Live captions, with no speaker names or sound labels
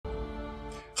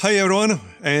Hi everyone,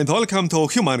 and welcome to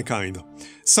Humankind.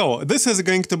 So, this is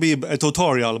going to be a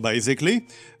tutorial basically,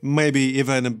 maybe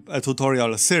even a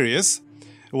tutorial series,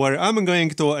 where I'm going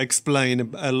to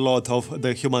explain a lot of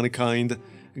the Humankind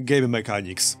game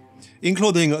mechanics,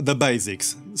 including the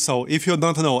basics. So, if you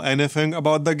don't know anything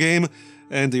about the game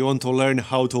and you want to learn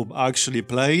how to actually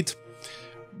play it,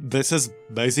 this is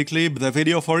basically the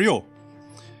video for you.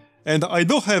 And I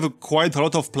do have quite a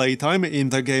lot of playtime in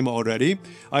the game already.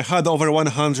 I had over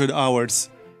 100 hours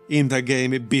in the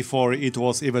game before it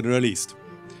was even released.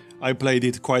 I played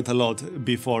it quite a lot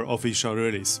before official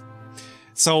release.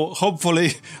 So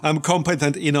hopefully I'm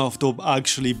competent enough to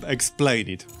actually explain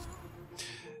it.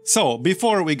 So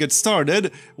before we get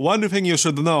started, one thing you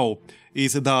should know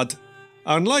is that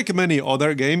unlike many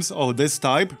other games of this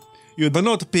type, you do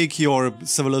not pick your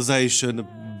civilization,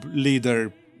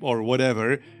 leader or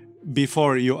whatever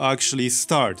before you actually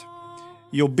start.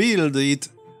 You build it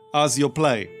as you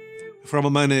play,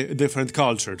 from many different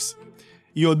cultures.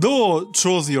 You do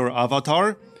choose your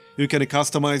avatar, you can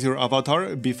customize your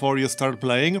avatar before you start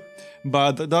playing,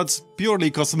 but that's purely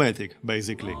cosmetic,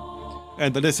 basically.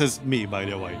 And this is me, by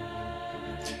the way.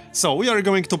 So we are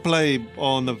going to play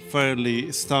on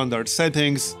fairly standard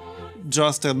settings,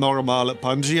 just a normal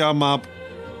Pangea map,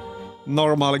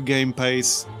 normal game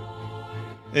pace.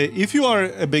 If you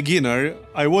are a beginner,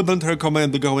 I wouldn't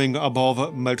recommend going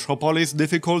above Metropolis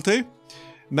difficulty.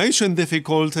 Nation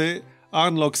difficulty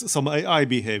unlocks some AI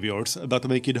behaviors that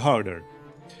make it harder.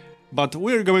 But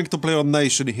we're going to play on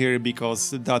Nation here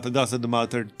because that doesn't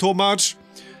matter too much,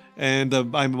 and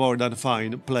I'm more than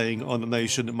fine playing on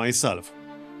Nation myself.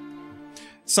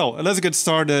 So, let's get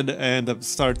started and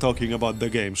start talking about the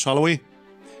game, shall we?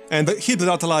 And hit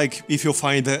that like if you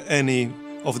find any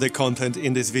of the content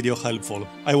in this video helpful.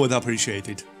 I would appreciate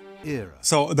it.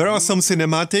 So there are some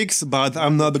cinematics, but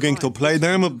I'm not going to play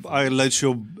them. I'll let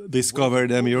you discover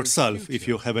them yourself if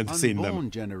you haven't seen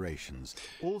them.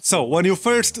 So when you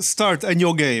first start a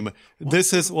new game,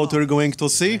 this is what you're going to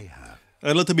see.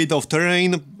 A little bit of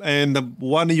terrain and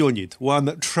one unit,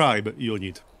 one tribe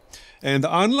unit. And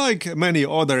unlike many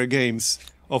other games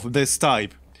of this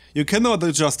type, you cannot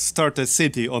just start a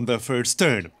city on the first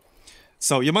turn.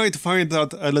 So you might find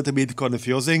that a little bit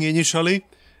confusing initially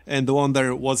and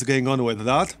wonder what's going on with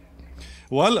that.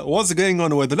 Well, what's going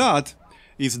on with that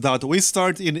is that we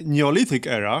start in Neolithic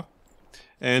Era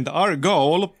and our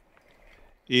goal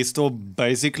is to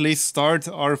basically start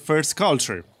our first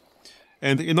culture.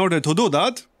 And in order to do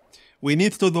that, we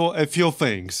need to do a few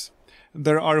things.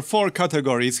 There are 4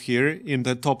 categories here in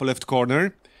the top left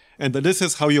corner, and this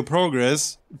is how you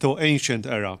progress to Ancient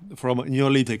Era from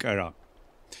Neolithic Era.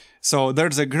 So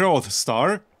there's a growth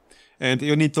star, and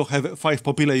you need to have 5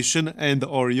 population and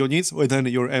or units within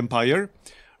your empire.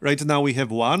 Right now we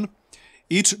have 1.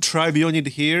 Each tribe unit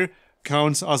here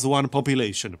counts as 1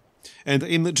 population. And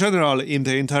in general, in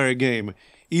the entire game,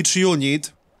 each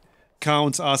unit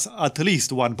counts as at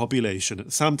least 1 population,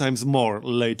 sometimes more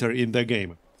later in the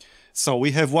game. So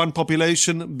we have 1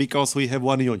 population because we have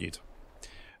 1 unit.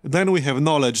 Then we have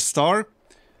knowledge star.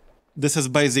 This is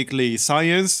basically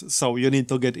science, so you need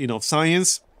to get enough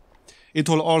science. It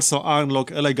will also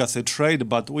unlock a legacy trade,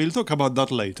 but we'll talk about that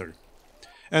later.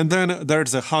 And then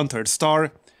there's a hunter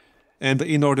star, and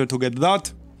in order to get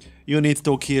that, you need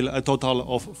to kill a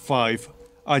total of 5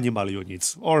 animal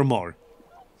units or more.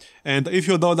 And if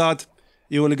you do that,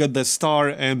 you will get the star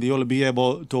and you'll be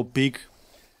able to pick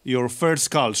your first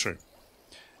culture.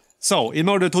 So, in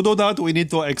order to do that, we need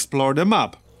to explore the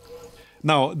map.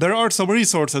 Now, there are some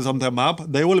resources on the map.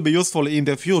 They will be useful in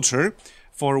the future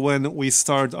for when we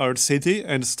start our city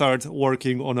and start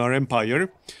working on our empire.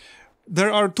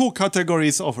 There are 2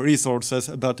 categories of resources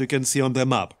that you can see on the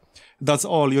map. That's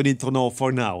all you need to know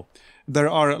for now. There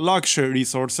are luxury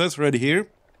resources right here,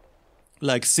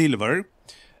 like silver.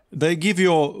 They give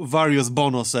you various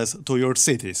bonuses to your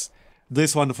cities.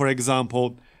 This one, for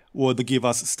example, would give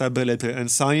us stability and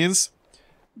science.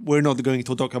 We're not going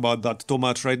to talk about that too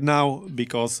much right now,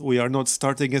 because we are not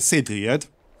starting a city yet.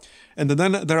 And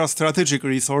then there are strategic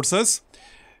resources.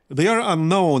 They are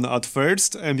unknown at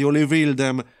first, and you reveal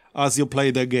them as you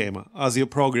play the game, as you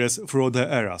progress through the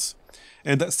eras.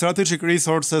 And strategic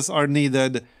resources are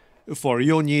needed for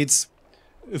units,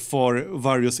 for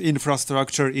various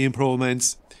infrastructure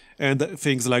improvements, and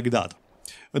things like that.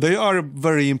 They are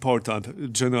very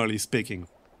important, generally speaking.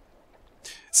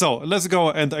 So, let's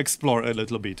go and explore a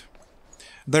little bit.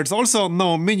 There's also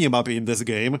no minimap in this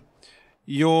game.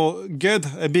 You get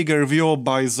a bigger view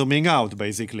by zooming out,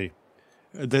 basically.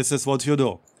 This is what you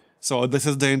do. So, this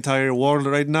is the entire world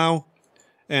right now,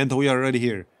 and we are right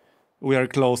here. We are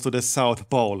close to the South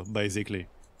Pole, basically.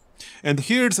 And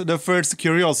here's the first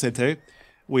curiosity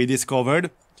we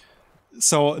discovered.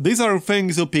 So these are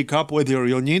things you pick up with your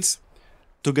units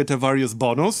to get a various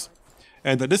bonus.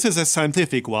 And this is a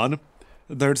scientific one.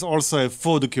 There's also a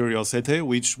food curiosity,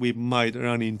 which we might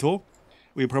run into.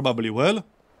 We probably will.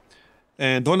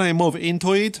 And when I move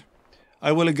into it,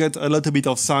 I will get a little bit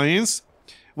of science,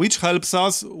 which helps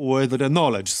us with the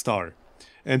knowledge star.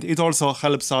 And it also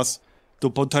helps us to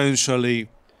potentially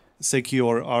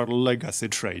secure our legacy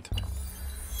trait.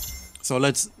 So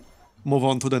let's move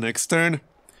on to the next turn.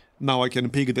 Now I can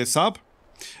pick this up.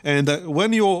 And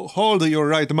when you hold your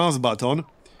right mouse button,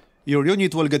 your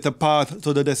unit will get a path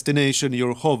to the destination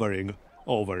you're hovering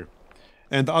over.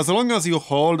 And as long as you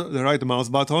hold the right mouse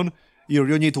button, your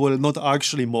unit will not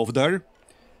actually move there.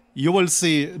 You will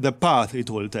see the path it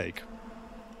will take.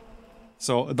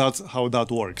 So that's how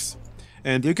that works.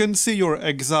 And you can see your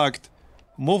exact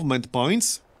movement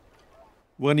points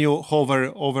when you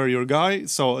hover over your guy.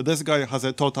 So this guy has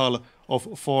a total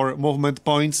of 4 movement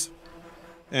points.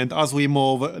 And as we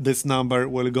move, this number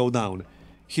will go down.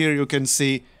 Here you can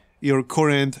see your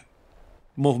current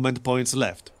movement points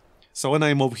left. So when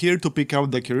I move here to pick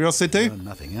out the curiosity,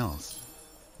 nothing else.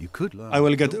 You could learn. I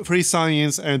will get 3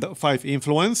 science and 5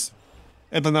 influence.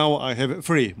 And now I have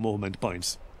 3 movement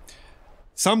points.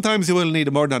 Sometimes you will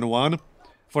need more than one.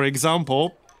 For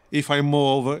example, if I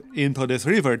move into this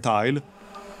river tile,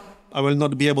 I will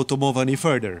not be able to move any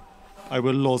further. I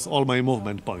will lose all my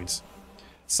movement points.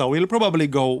 So we'll probably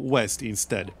go west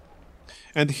instead.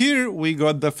 And here we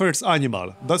got the first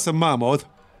animal. That's a mammoth.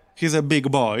 He's a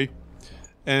big boy.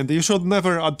 And you should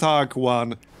never attack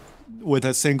one with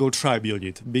a single tribe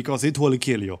unit, because it will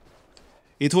kill you.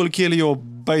 It will kill you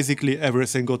basically every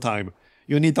single time.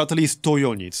 You need at least 2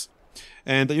 units.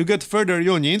 And you get further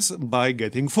units by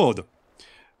getting food.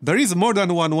 There is more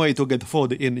than one way to get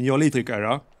food in Neolithic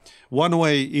Era. One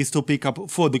way is to pick up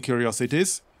food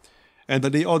curiosities, and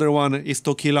the other one is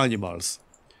to kill animals.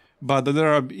 But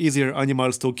there are easier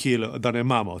animals to kill than a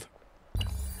mammoth.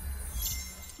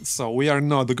 So we are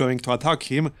not going to attack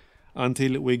him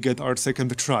until we get our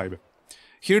second tribe.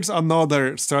 Here's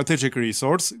another strategic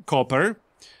resource, copper,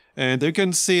 and you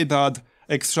can see that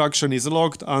extraction is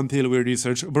locked until we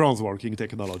research bronzeworking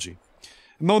technology.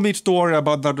 No need to worry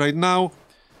about that right now,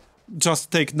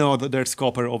 just take note that there's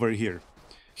copper over here.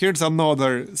 Here's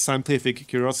another scientific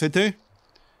curiosity,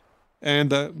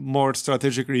 and more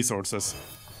strategic resources.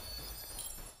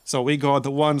 So we got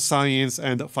 1 science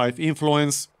and 5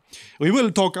 influence. We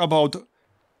will talk about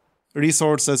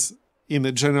resources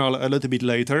in general a little bit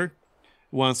later,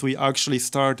 once we actually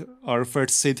start our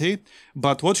first city.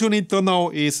 But what you need to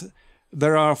know is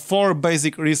there are 4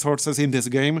 basic resources in this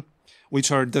game,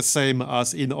 which are the same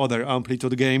as in other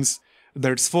Amplitude games.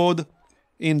 There's food,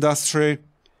 industry,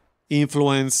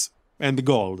 influence, and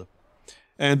gold.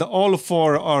 And all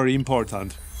 4 are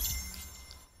important.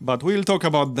 But we'll talk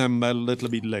about them a little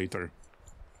bit later.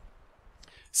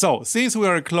 So, since we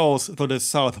are close to the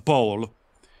South Pole,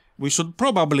 we should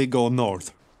probably go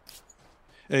north.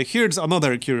 Here's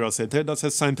another curiosity, that's a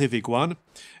scientific one.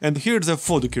 And here's a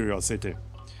food curiosity.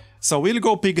 So we'll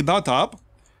go pick that up,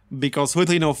 because with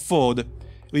enough food,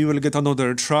 we will get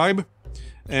another tribe.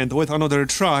 And with another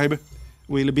tribe,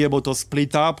 we'll be able to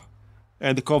split up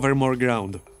and cover more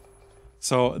ground.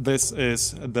 So this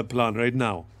is the plan right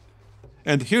now.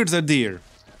 And here's a deer.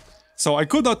 So I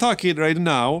could attack it right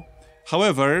now,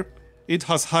 however, it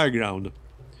has high ground.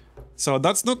 So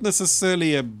that's not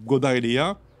necessarily a good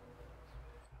idea.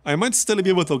 I might still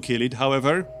be able to kill it,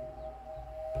 however.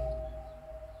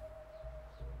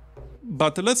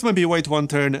 But let's maybe wait 1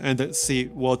 turn and see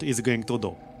what it's going to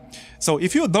do. So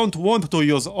if you don't want to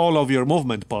use all of your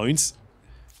movement points,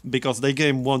 because the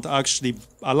game won't actually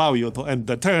allow you to end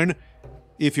the turn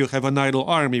if you have an idle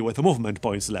army with movement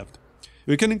points left,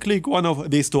 you can click one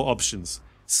of these 2 options.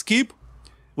 Skip,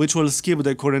 which will skip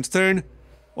the current turn,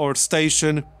 or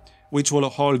Station, which will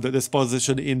hold this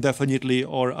position indefinitely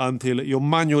or until you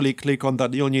manually click on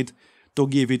that unit to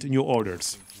give it new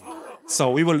orders. So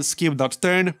we will skip that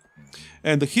turn,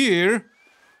 and here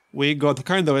we got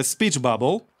kind of a speech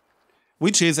bubble,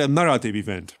 which is a narrative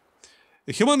event.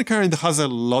 Humankind has a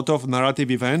lot of narrative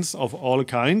events of all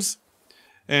kinds,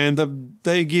 and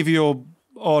they give you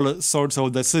all sorts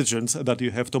of decisions that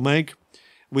you have to make,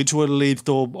 which will lead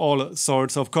to all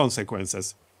sorts of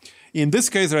consequences. In this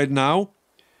case right now,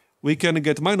 we can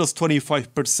get minus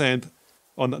 25%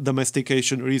 on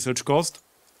domestication research cost.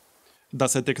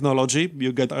 That's a technology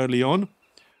you get early on.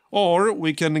 Or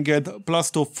we can get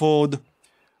 +2 food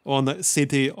on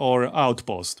city or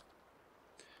outpost.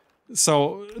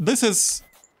 So this is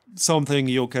something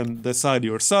you can decide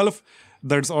yourself.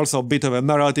 There's also a bit of a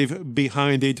narrative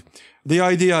behind it. The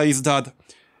idea is that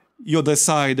you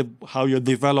decide how you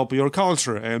develop your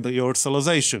culture and your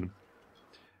civilization.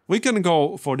 We can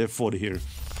go for the food here.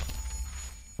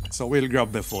 So we'll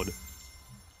grab the food.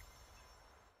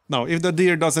 Now, if the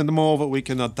deer doesn't move, we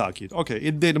can attack it. Okay,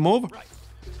 it did move.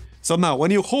 So now,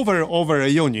 when you hover over a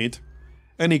unit,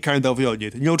 any kind of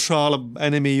unit, neutral,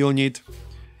 enemy unit,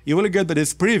 you will get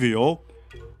this preview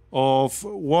of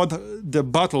what the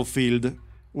battlefield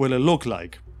will look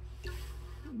like.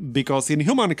 Because in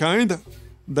Humankind,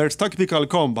 there's tactical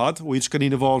combat, which can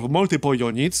involve multiple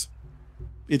units.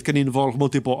 It can involve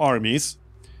multiple armies.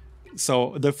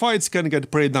 So the fights can get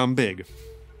pretty damn big.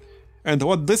 And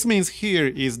what this means here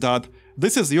is that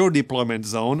this is your deployment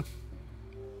zone.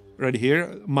 Right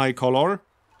here, my color.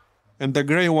 And the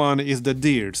gray one is the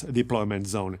deer's deployment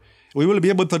zone. We will be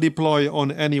able to deploy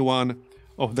on any one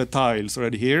of the tiles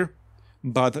right here.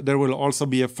 But there will also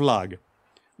be a flag,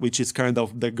 which is kind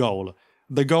of the goal.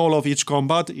 The goal of each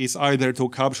combat is either to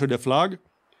capture the flag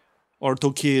or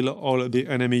to kill all the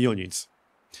enemy units.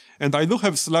 And I do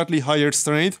have slightly higher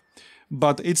strength,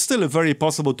 but it's still very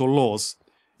possible to lose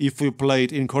if we play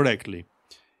it incorrectly.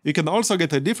 You can also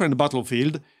get a different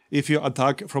battlefield if you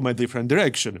attack from a different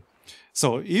direction.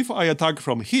 So if I attack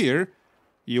from here,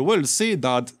 you will see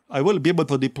that I will be able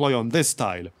to deploy on this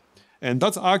tile. And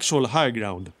that's actual high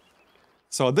ground.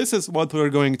 So this is what we're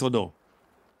going to do.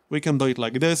 We can do it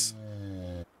like this.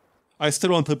 I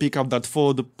still want to pick up that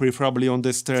food, preferably on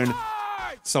this turn.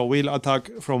 So we'll attack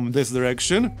from this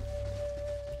direction.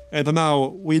 And now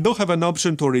we do have an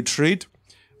option to retreat,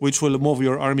 which will move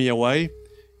your army away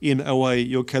in a way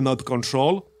you cannot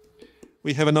control.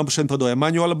 We have an option to do a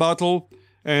manual battle,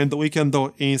 and we can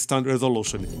do instant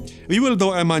resolution. We will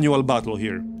do a manual battle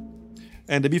here.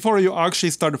 And before you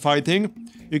actually start fighting,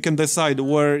 you can decide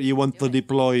where you want to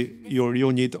deploy your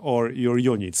unit or your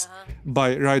units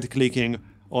by right-clicking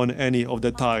on any of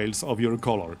the tiles of your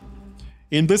color.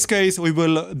 In this case, we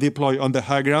will deploy on the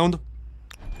high ground,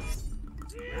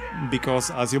 because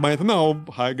as you might know,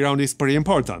 high ground is pretty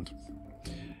important.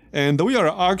 And we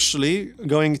are actually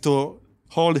going to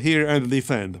hold here and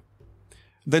defend.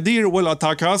 The deer will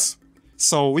attack us,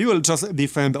 so we will just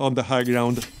defend on the high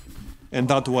ground, and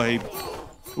that way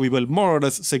we will more or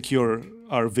less secure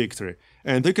our victory.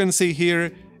 And you can see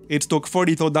here, it took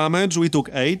 42 damage, we took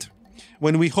 8.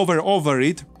 When we hover over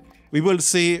it, we will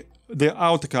see the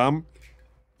outcome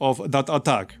of that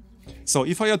attack. So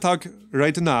if I attack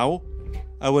right now,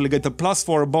 I will get a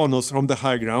 +4 bonus from the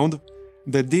high ground.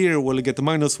 The deer will get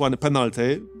 -1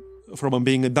 penalty from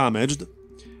being damaged.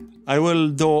 I will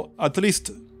do at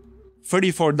least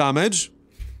 34 damage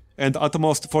and at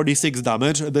most 46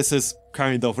 damage. This is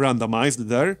kind of randomized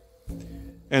there.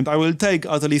 And I will take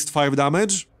at least 5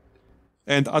 damage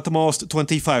and at most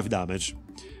 25 damage.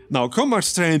 Now, combat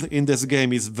strength in this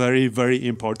game is very, very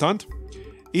important.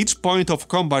 Each point of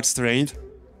combat strength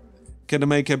can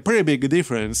make a pretty big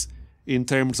difference in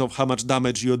terms of how much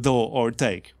damage you do or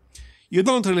take. You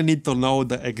don't really need to know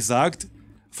the exact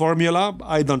formula.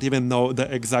 I don't even know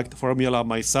the exact formula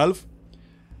myself.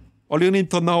 All you need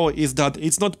to know is that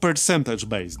it's not percentage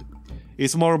based.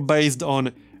 It's more based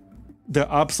on the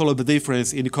absolute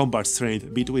difference in combat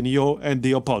strength between you and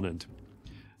the opponent.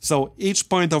 So each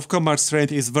point of combat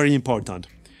strength is very important.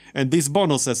 And these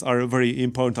bonuses are very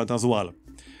important as well.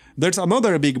 There's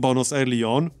another big bonus early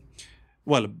on.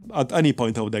 Well, at any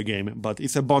point of the game, but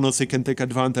it's a bonus you can take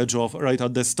advantage of right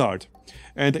at the start.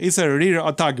 And it's a rear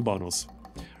attack bonus.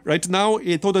 Right now,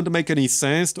 it wouldn't make any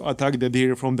sense to attack the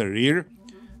deer from the rear,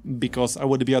 because I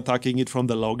would be attacking it from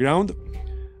the low ground.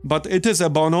 But it is a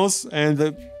bonus,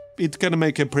 and it can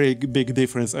make a pretty big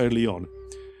difference early on.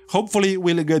 Hopefully,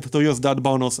 we'll get to use that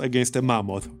bonus against a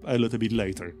mammoth a little bit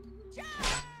later.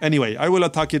 Anyway, I will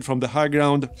attack it from the high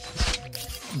ground,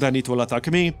 then it will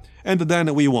attack me, and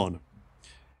then we won.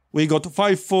 We got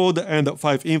 5 food and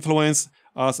 5 influence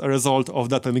as a result of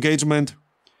that engagement.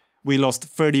 We lost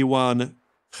 31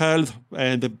 health,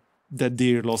 and the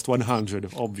deer lost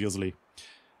 100, obviously.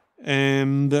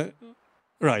 And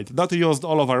right, that used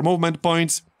all of our movement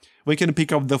points. We can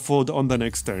pick up the food on the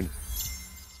next turn.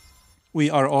 We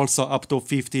are also up to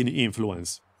 15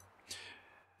 influence.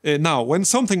 Now, when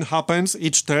something happens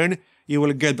each turn, you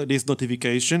will get these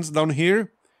notifications down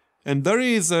here. And there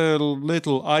is a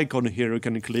little icon here you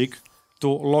can click to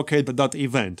locate that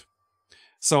event.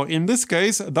 So in this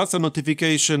case, that's a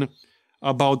notification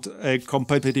about a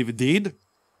competitive deed.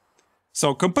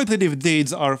 So competitive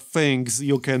deeds are things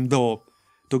you can do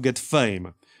to get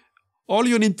fame. All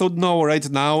you need to know right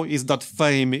now is that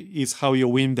fame is how you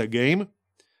win the game.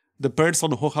 The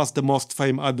person who has the most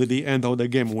fame at the end of the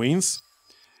game wins.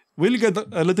 We'll get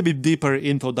a little bit deeper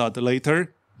into that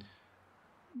later,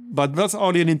 but that's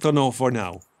all you need to know for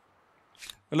now.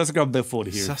 Let's grab the food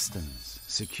here. Sustenance,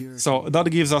 security. So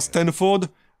that gives us 10 food.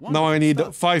 Now I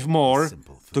need 5 more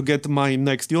to get my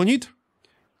next unit.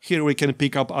 Here we can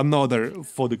pick up another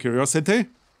food curiosity.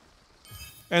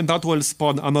 And that will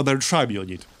spawn another tribe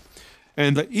unit.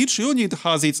 And each unit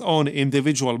has its own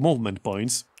individual movement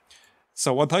points.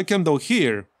 So what I can do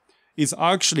here is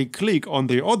actually click on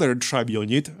the other tribe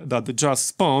unit that just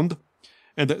spawned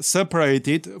and separate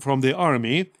it from the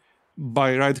army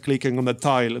by right-clicking on the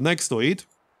tile next to it.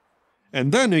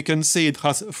 And then you can see it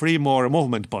has 3 more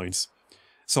movement points.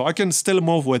 So I can still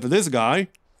move with this guy.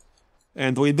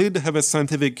 And we did have a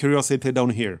scientific curiosity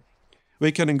down here.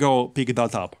 We can go pick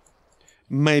that up.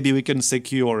 Maybe we can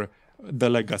secure the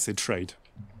legacy trait.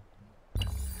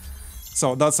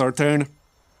 So that's our turn.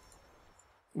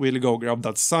 We'll go grab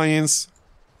that science.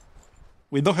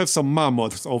 We do have some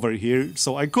mammoths over here,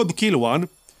 so I could kill one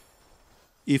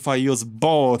if I use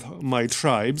both my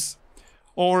tribes,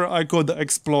 or I could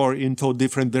explore into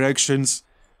different directions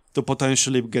to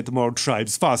potentially get more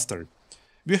tribes faster.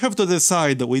 You have to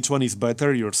decide which one is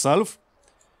better yourself.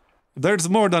 There's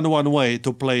more than one way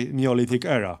to play Neolithic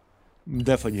Era,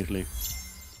 definitely.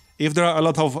 If there are a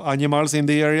lot of animals in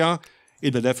the area,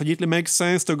 it definitely makes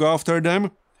sense to go after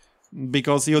them,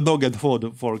 because you do get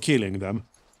food for killing them.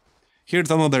 Here's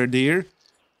another deer,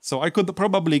 so I could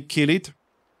probably kill it,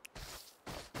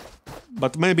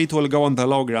 but maybe it will go on the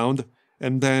low ground,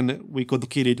 and then we could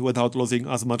kill it without losing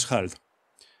as much health.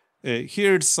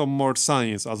 Here's some more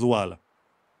science as well.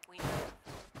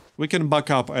 We can back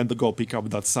up and go pick up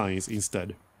that science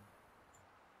instead.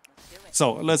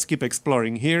 So let's keep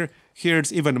exploring here.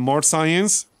 Here's even more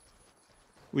science.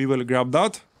 We will grab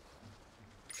that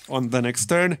on the next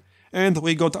turn. And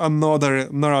we got another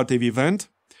narrative event.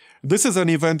 This is an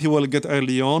event you will get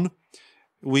early on,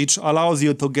 which allows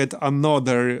you to get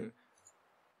another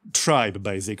tribe,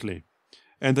 basically.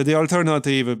 And the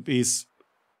alternative is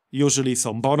usually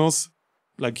some bonus.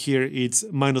 Like here, it's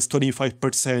minus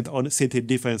 25% on city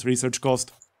defense research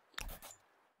cost.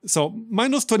 So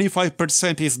minus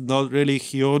 25% is not really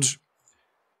huge.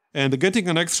 And getting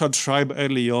an extra tribe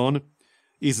early on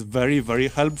is very, very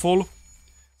helpful.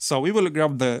 So we will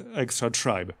grab the extra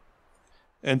tribe.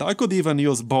 And I could even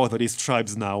use both of these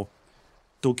tribes now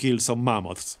to kill some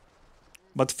mammoths.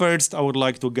 But first I would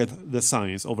like to get the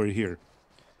science over here.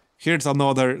 Here's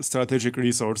another strategic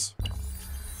resource.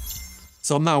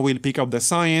 So now we'll pick up the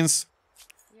science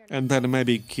and then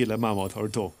maybe kill a mammoth or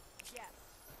two.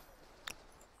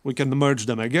 We can merge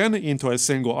them again into a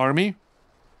single army,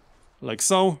 like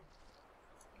so.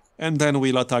 And then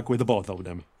we'll attack with both of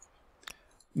them.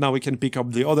 Now we can pick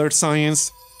up the other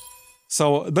science.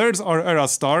 So there's our era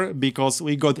star, because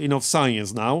we got enough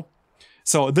science now.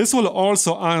 So this will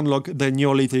also unlock the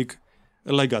Neolithic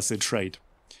legacy trait,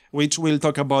 which we'll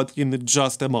talk about in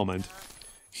just a moment.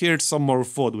 Here's some more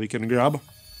food we can grab,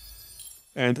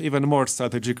 and even more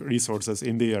strategic resources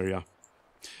in the area.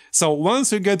 So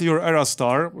once you get your era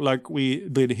star, like we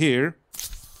did here,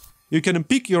 you can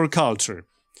pick your culture.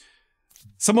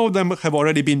 Some of them have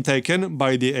already been taken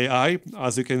by the AI,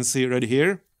 as you can see right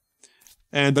here.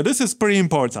 And this is pretty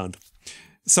important.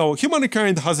 So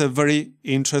Humankind has a very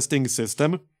interesting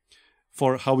system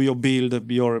for how you build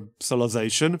your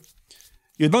civilization.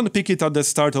 You don't pick it at the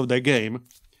start of the game.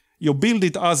 You build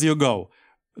it as you go.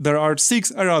 There are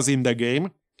 6 eras in the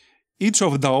game. Each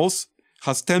of those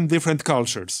has 10 different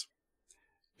cultures.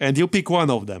 And you pick one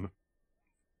of them.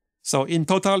 So in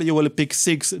total you will pick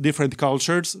 6 different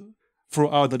cultures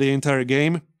throughout the entire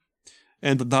game,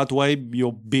 and that way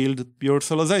you build your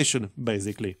civilization,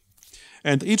 basically.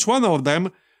 And each one of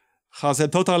them has a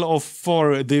total of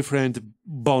 4 different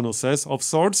bonuses of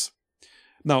sorts.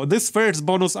 Now, this first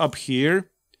bonus up here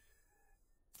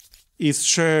is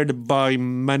shared by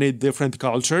many different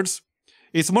cultures.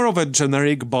 It's more of a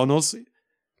generic bonus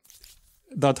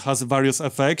that has various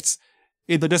effects.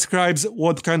 It describes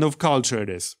what kind of culture it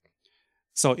is.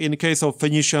 So in case of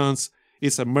Phoenicians,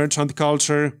 it's a merchant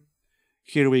culture.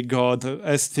 Here we got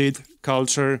esthete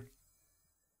culture.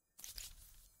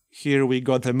 Here we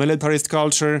got a militarist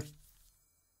culture.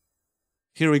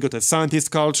 Here we got a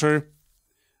scientist culture.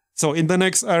 So in the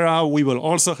next era, we will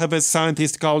also have a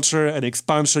scientist culture, an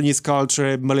expansionist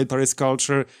culture, militarist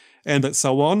culture, and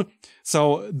so on.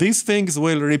 So these things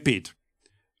will repeat.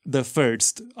 The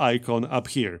first icon up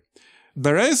here.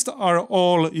 The rest are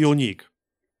all unique.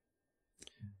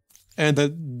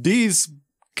 And these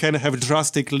can have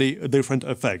drastically different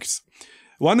effects.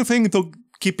 One thing to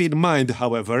keep in mind,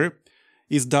 however,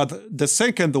 is that the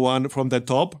second one from the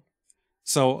top,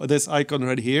 so this icon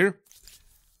right here,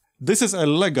 This is a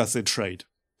legacy trait,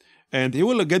 and you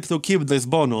will get to keep this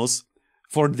bonus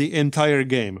for the entire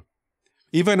game.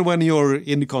 Even when you're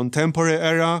in contemporary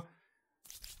era,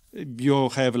 you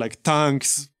have like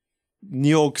tanks,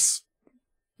 nukes,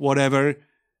 whatever,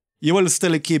 you will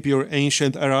still keep your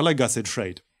ancient era legacy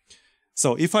trait.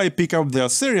 So if I pick up the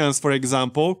Assyrians, for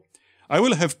example, I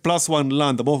will have +1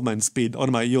 land movement speed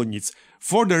on my units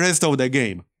for the rest of the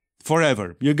game.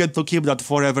 Forever. You get to keep that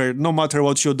forever. No matter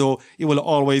what you do, you will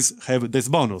always have this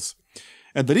bonus.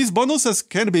 And these bonuses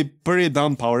can be pretty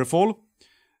damn powerful,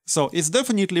 so it's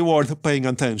definitely worth paying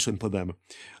attention to them.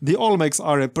 The Olmecs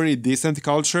are a pretty decent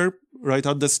culture right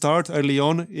at the start, early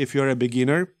on, if you're a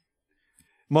beginner.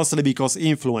 Mostly because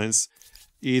influence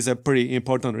is a pretty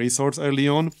important resource early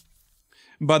on.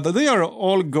 But they are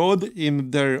all good in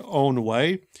their own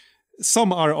way.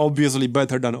 Some are obviously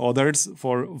better than others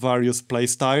for various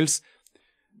playstyles.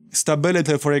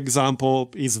 Stability, for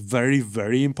example, is very,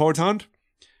 very important.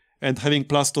 And having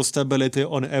 +2 stability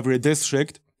on every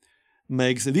district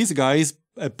makes these guys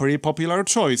a pretty popular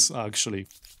choice, actually.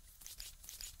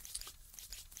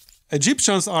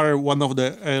 Egyptians are one of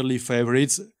the early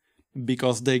favorites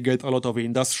because they get a lot of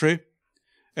industry.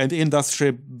 And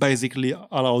industry basically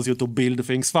allows you to build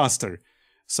things faster.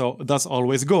 So that's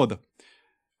always good.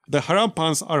 The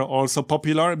Harappans are also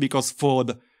popular because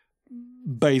food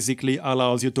basically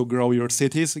allows you to grow your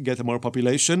cities, get more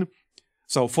population.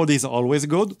 So food is always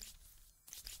good.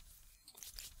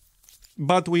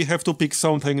 But we have to pick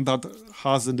something that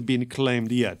hasn't been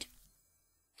claimed yet.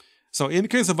 So in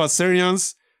case of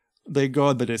Assyrians, they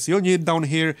got this unit down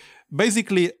here.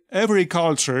 Basically, every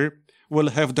culture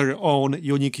will have their own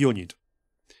unique unit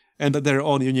and their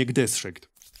own unique district.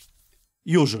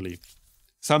 Usually.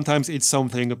 Sometimes it's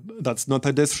something that's not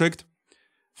a district.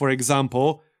 For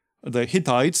example, the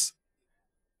Hittites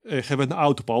have an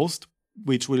outpost,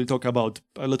 which we'll talk about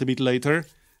a little bit later,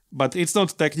 but it's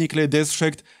not technically a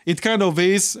district. It kind of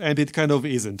is and it kind of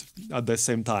isn't at the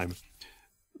same time,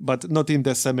 but not in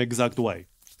the same exact way.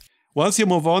 Once you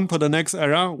move on to the next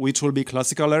era, which will be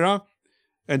classical era,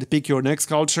 and pick your next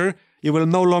culture, you will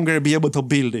no longer be able to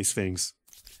build these things.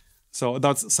 So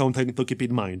that's something to keep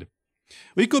in mind.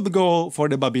 We could go for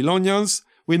the Babylonians.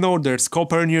 We know there's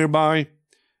copper nearby.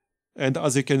 And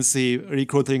as you can see,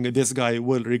 recruiting this guy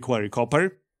will require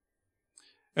copper.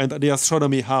 And the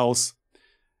astronomy house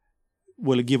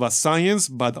will give us science,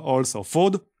 but also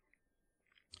food.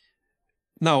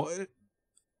 Now,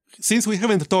 since we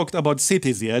haven't talked about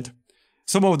cities yet,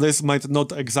 some of this might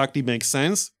not exactly make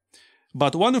sense.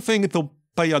 But one thing to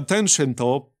pay attention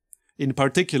to, in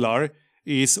particular,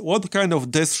 is what kind of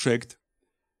district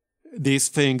these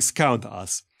things count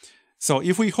as. So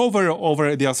if we hover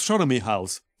over the astronomy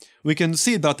house, we can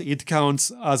see that it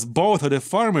counts as both the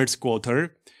farmer's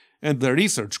quarter and the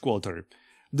research quarter.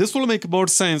 This will make more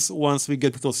sense once we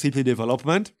get to city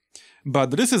development,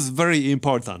 but this is very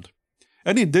important.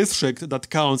 Any district that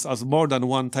counts as more than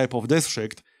one type of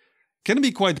district can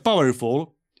be quite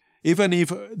powerful, even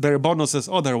if their bonuses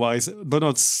otherwise do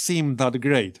not seem that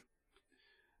great.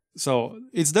 So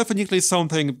it's definitely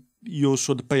something you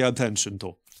should pay attention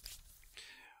to.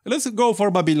 Let's go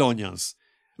for Babylonians.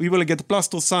 We will get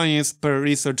 +2 science per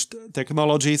researched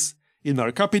technologies in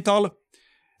our capital.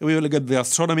 We will get the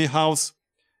astronomy house,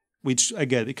 which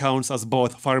again counts as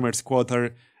both farmer's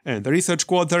quarter and research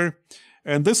quarter.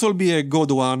 And this will be a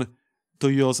good one to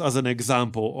use as an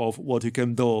example of what you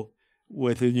can do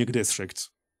with unique districts.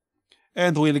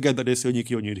 And we'll get this unique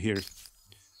unit here.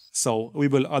 So we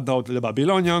will adopt the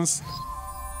Babylonians.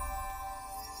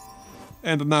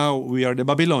 And now we are the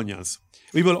Babylonians.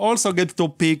 We will also get to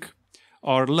pick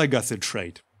our legacy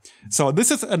trait. So this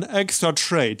is an extra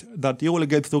trait that you will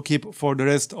get to keep for the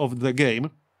rest of the game.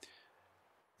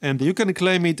 And you can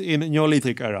claim it in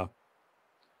Neolithic Era.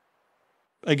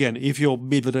 Again, if you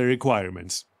meet the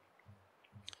requirements.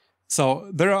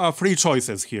 So there are 3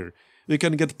 choices here. We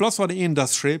can get +1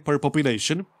 industry per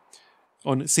population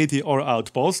on city or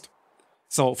outpost.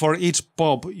 So for each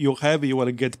pop you have, you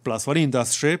will get +1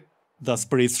 industry. That's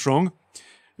pretty strong.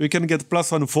 We can get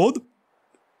 +1 food,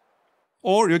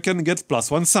 or you can get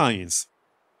 +1 science.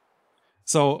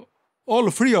 So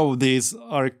all 3 of these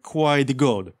are quite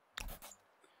good.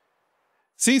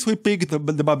 Since we picked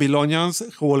the Babylonians,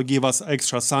 who will give us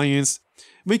extra science,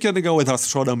 we can go with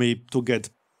astronomy to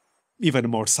get even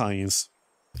more science.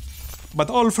 But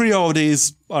all 3 of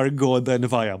these are good and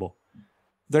viable.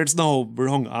 There's no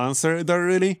wrong answer there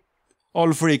really.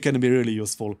 All 3 can be really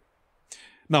useful.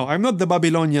 Now, I'm not the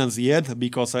Babylonians yet,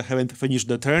 because I haven't finished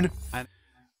the turn.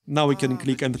 Now we can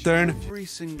click and turn, Every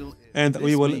single and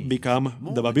we This will means become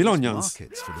more the than just Babylonians.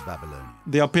 markets for the Babylonians.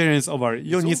 The appearance of our It's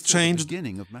units also the changed,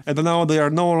 beginning of and now they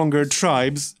are no longer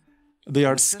tribes, they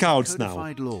are It says scouts now.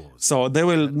 codified laws So they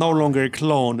will that no are longer to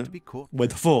clone be caught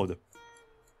with food.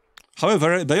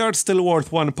 However, they are still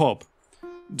worth one pop.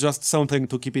 Just something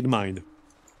to keep in mind.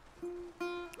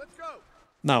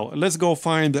 Now, let's go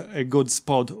find a good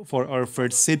spot for our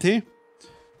first city,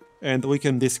 and we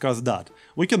can discuss that.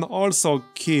 We can also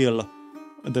kill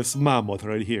this mammoth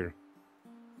right here.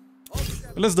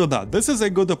 Let's do that. This is a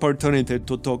good opportunity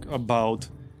to talk about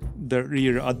the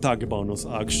rear attack bonus,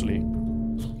 actually.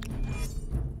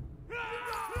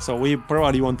 So we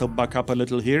probably want to back up a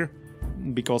little here,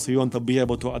 because we want to be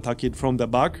able to attack it from the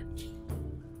back.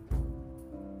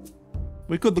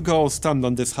 We could go stand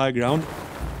on this high ground,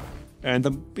 and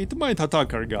it might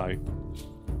attack our guy.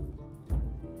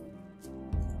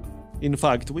 In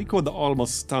fact, we could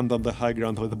almost stand on the high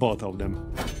ground with both of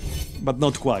them, but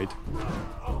not quite.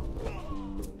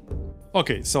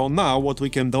 Okay, so now what we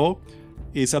can do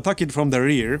is attack it from the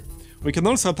rear. We can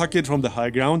also attack it from the high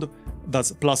ground,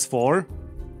 that's +4.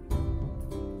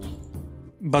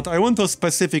 But I want to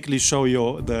specifically show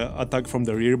you the attack from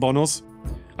the rear bonus.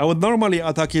 I would normally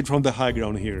attack it from the high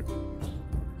ground here.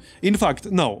 In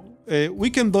fact, no, we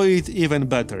can do it even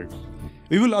better.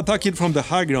 We will attack it from the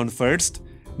high ground first.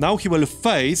 Now he will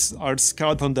face our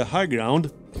scout on the high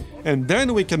ground, and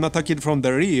then we can attack it from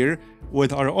the rear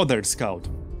with our other scout.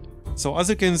 So as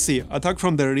you can see, attack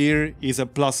from the rear is a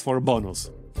 +4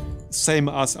 bonus. Same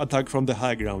as attack from the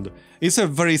high ground. It's a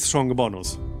very strong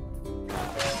bonus.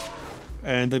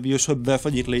 And you should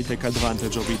definitely take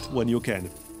advantage of it when you can.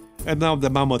 And now the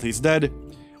mammoth is dead.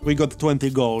 We got 20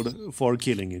 gold for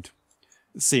killing it.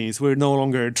 Since we're no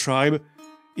longer a tribe,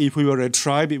 if we were a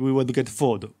tribe, we would get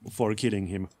food for killing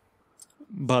him.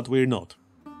 But we're not.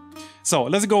 So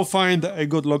let's go find a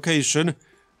good location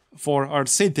for our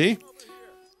city,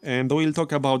 and we'll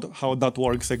talk about how that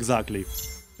works exactly,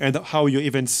 and how you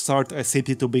even start a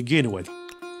city to begin with,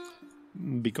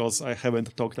 because I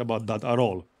haven't talked about that at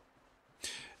all.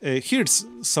 Here's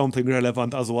something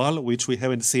relevant as well, which we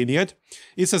haven't seen yet.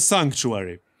 It's a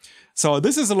sanctuary. So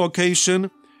this is a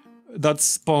location that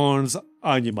spawns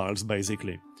animals,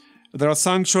 basically. There are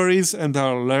sanctuaries and there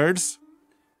are lairs,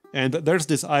 and there's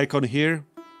this icon here,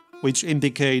 which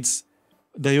indicates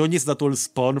the units that will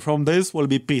spawn from this will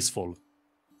be peaceful.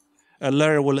 A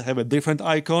lair will have a different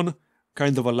icon,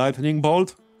 kind of a lightning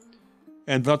bolt,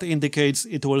 and that indicates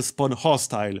it will spawn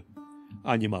hostile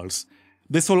animals.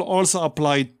 This will also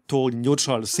apply to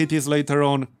neutral cities later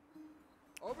on.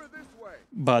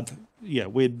 But yeah,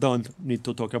 we don't need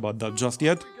to talk about that just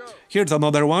yet. Here's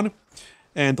another one.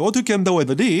 And what you can do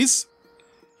with this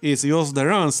is use the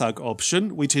ransack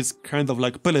option, which is kind of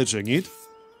like pillaging it.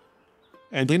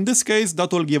 And in this case,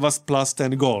 that will give us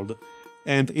 +10 gold.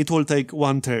 And it will take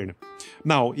 1 turn.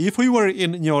 Now, if we were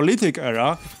in Neolithic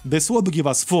Era, this would give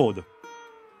us food.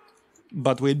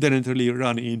 But we didn't really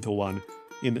run into one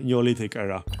in Neolithic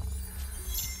Era.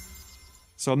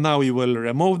 So now we will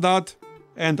remove that,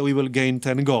 and we will gain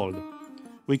 10 gold.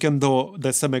 We can do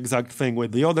the same exact thing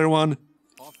with the other one.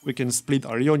 We can split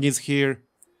our units here,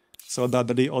 so that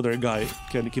the other guy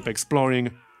can keep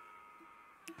exploring.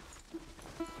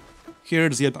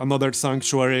 Here's yet another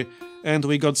sanctuary, and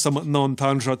we got some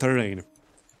non-tundra terrain.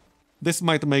 This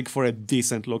might make for a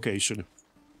decent location.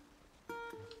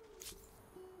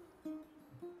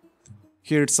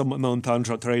 Here's some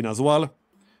non-tundra terrain as well.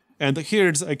 And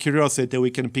here's a curiosity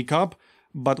we can pick up,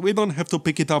 but we don't have to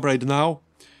pick it up right now.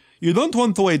 You don't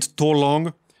want to wait too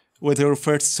long with your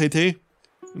first city,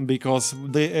 because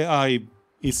the AI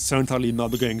is certainly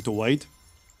not going to wait.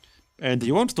 And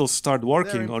you want to start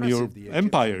working on your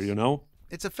empire, you know?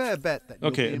 It's a fair bet that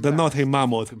okay, the naughty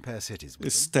mammoth compare cities with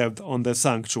is them. stepped on the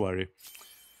sanctuary.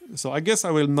 So I guess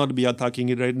I will not be attacking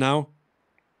it right now.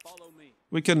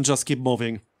 We can just keep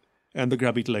moving and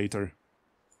grab it later.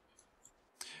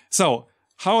 So,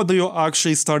 how do you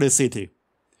actually start a city?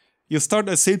 You start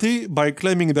a city by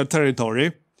claiming the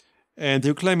territory, and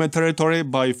you claim a territory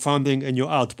by founding a new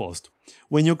outpost.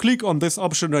 When you click on this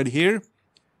option right here,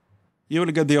 you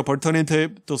will get the opportunity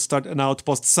to start an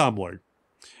outpost somewhere.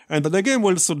 And the game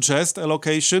will suggest a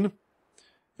location,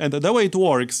 and the way it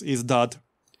works is that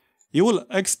you will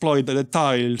exploit the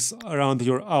tiles around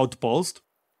your outpost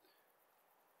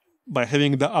by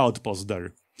having the outpost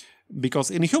there. Because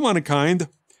in Humankind,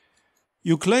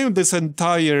 you claim this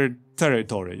entire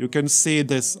territory. You can see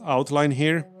this outline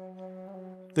here.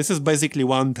 This is basically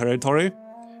one territory,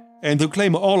 and you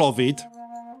claim all of it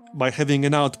by having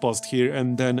an outpost here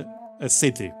and then a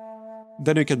city.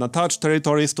 Then you can attach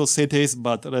territories to cities,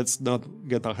 but let's not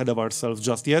get ahead of ourselves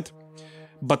just yet.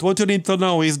 But what you need to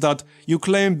know is that you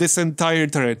claim this entire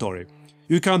territory.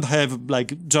 You can't have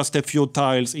like just a few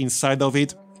tiles inside of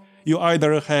it. You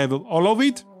either have all of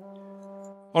it,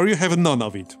 or you have none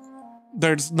of it.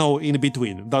 There's no in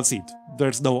between, that's it.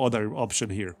 There's no other option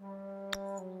here.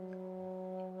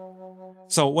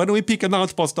 So when we pick an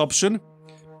outpost option,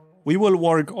 we will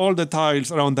work all the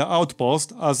tiles around the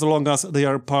outpost as long as they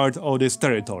are part of this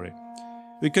territory.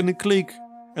 We can click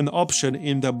an option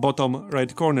in the bottom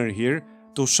right corner here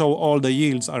to show all the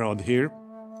yields around here.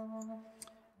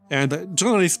 And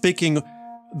generally speaking,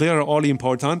 they are all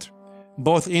important.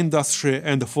 Both industry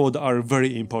and food are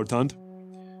very important.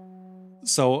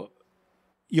 So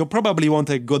you probably want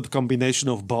a good combination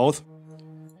of both.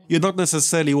 You don't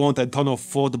necessarily want a ton of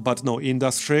food but no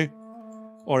industry,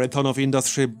 or a ton of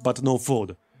industry but no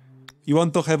food. You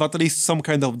want to have at least some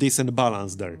kind of decent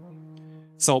balance there.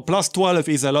 So plus 12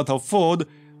 is a lot of food,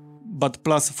 but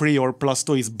plus 3 or plus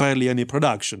 2 is barely any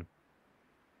production.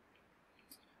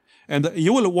 And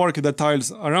you will work the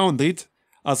tiles around it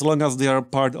as long as they are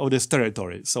part of this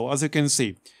territory. So as you can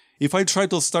see, if I try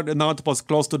to start an outpost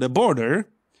close to the border,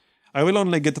 I will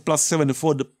only get plus 7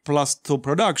 food, plus 2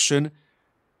 production,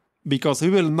 because we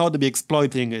will not be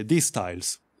exploiting these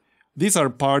tiles. These are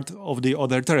part of the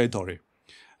other territory.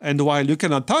 And while you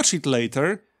can attach it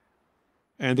later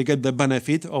and get the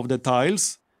benefit of the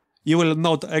tiles, you will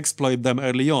not exploit them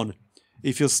early on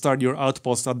if you start your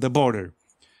outpost at the border.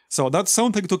 So that's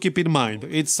something to keep in mind.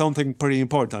 It's something pretty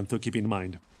important to keep in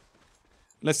mind.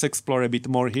 Let's explore a bit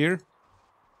more here.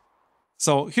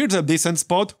 So here's a decent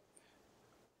spot.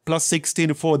 Plus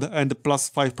 16 food and plus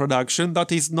 5 production.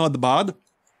 That is not bad.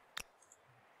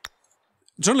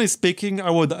 Generally speaking, I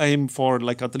would aim for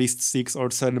like at least 6 or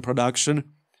 7 production,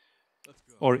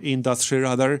 or industry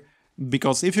rather,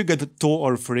 because if you get 2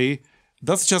 or 3,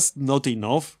 that's just not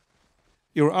enough.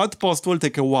 Your outpost will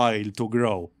take a while to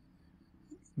grow,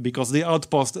 because the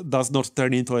outpost does not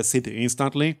turn into a city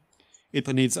instantly. It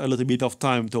needs a little bit of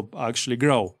time to actually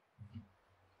grow.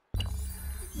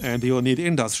 And you need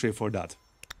industry for that.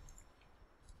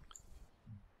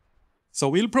 So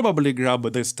we'll probably grab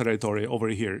this territory over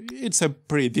here. It's a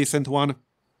pretty decent one.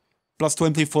 Plus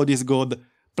 20 food is good.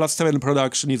 Plus 7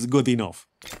 production is good enough.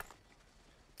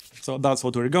 So that's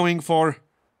what we're going for.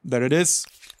 There it is.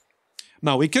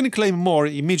 Now we can claim more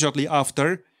immediately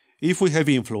after if we have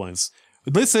influence.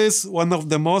 This is one of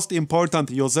the most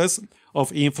important uses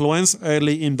of influence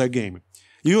early in the game.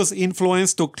 You use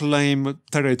influence to claim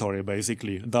territory,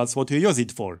 basically. That's what you use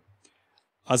it for.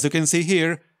 As you can see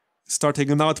here, starting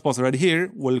an outpost right here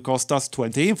will cost us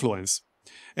 20 influence.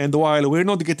 And while we're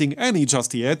not getting any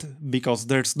just yet, because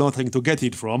there's nothing to get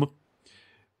it from,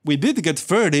 we did get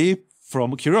 30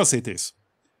 from Curiosities.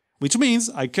 Which means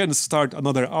I can start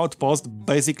another outpost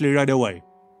basically right away.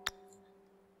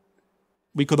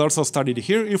 We could also start it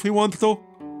here if we want to.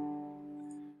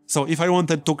 So if I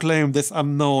wanted to claim this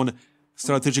unknown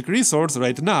strategic resource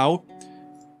right now,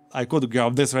 I could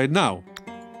grab this right now.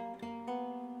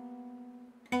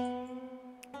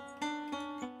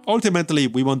 Ultimately,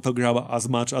 we want to grab as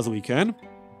much as we can,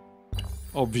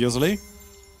 obviously.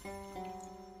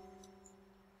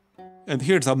 And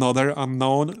here's another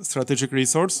unknown strategic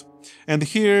resource. And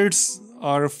here's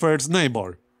our first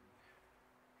neighbor.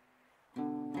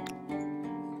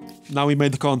 Now we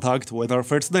made contact with our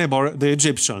first neighbor, the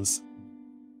Egyptians.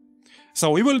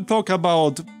 So we will talk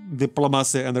about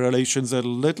diplomacy and relations a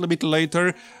little bit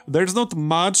later. There's not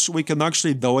much we can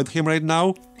actually do with him right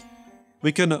now.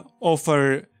 We can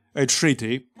offer a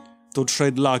treaty to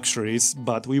trade luxuries,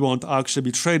 but we won't actually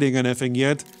be trading anything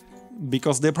yet,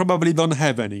 because they probably don't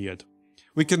have any yet.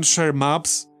 We can share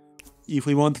maps if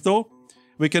we want to,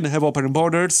 we can have open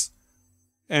borders,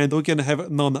 and we can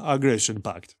have non-aggression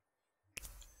pact.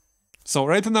 So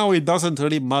right now it doesn't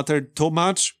really matter too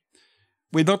much.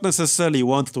 We don't necessarily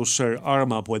want to share our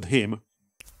map with him,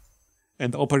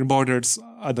 and open borders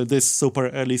at this super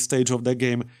early stage of the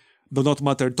game do not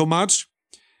matter too much.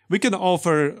 We can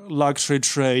offer luxury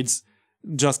trades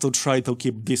just to try to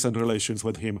keep decent relations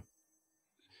with him.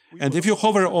 And if you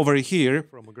hover over here,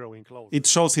 it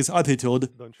shows his attitude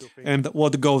and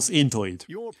what goes into it.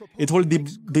 It will be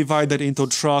divided into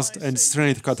trust and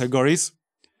strength categories.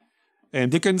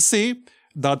 And you can see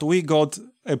that we got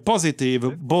a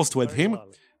positive boost with him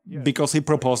because he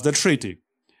proposed the treaty.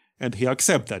 And he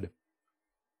accepted.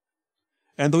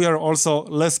 And we are also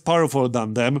less powerful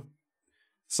than them,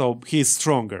 so he's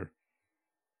stronger.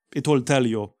 It will tell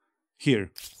you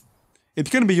here.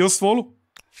 It can be useful,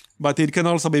 but it can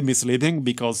also be misleading,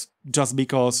 because just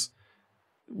because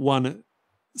one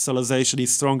civilization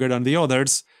is stronger than the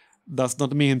others does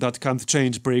not mean that can't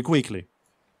change pretty quickly.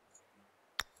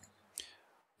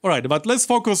 Alright, but let's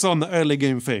focus on early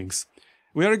game things.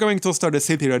 We are going to start a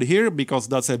city right here, because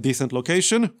that's a decent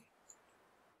location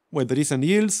with decent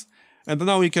yields. And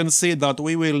now we can see that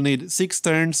we will need 6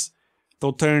 turns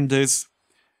to turn this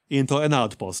into an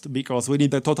outpost, because we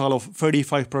need a total of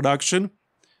 35 production,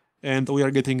 and we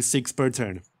are getting 6 per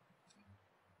turn.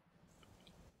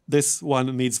 This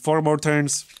one needs 4 more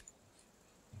turns.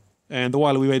 And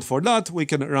while we wait for that, we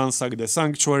can ransack the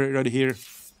Sanctuary right here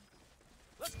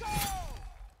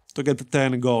to get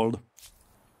 10 gold.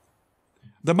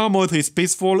 The Mammoth is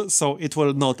peaceful, so it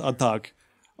will not attack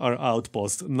our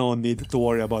outpost. No need to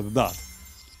worry about that.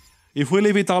 If we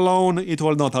leave it alone, it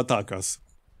will not attack us.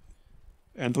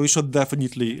 And we should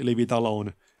definitely leave it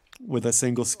alone with a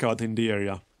single scout in the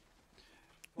area.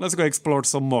 Let's go explore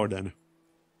some more then.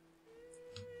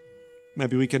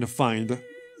 Maybe we can find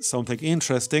something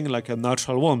interesting like a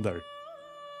natural wonder.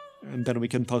 And then we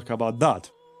can talk about that.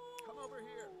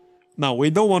 Now, we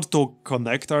don't want to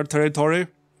connect our territory,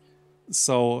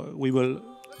 so we will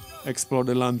explore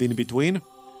the land in between.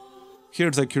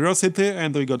 Here's a curiosity,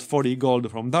 and we got 40 gold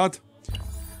from that.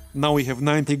 Now we have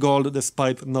 90 gold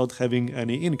despite not having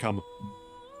any income.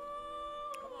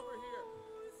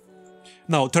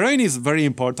 Now, terrain is very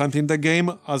important in the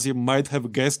game, as you might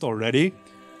have guessed already,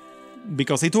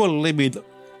 because it will limit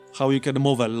how you can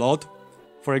move a lot.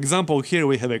 For example, here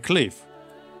we have a cliff.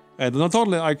 And not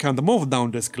only I can't move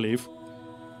down this cliff,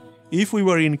 if we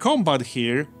were in combat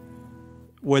here,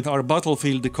 with our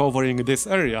battlefield covering this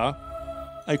area,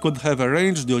 I could have a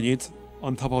ranged unit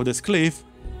on top of this cliff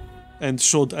and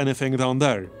shoot anything down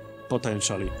there,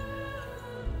 potentially.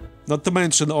 Not to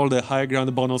mention all the high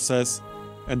ground bonuses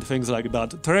and things like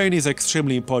that. Terrain is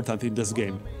extremely important in this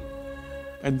game.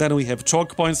 And then we have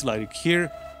choke points like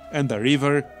here and the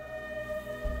river.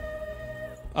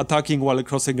 Attacking while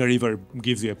crossing a river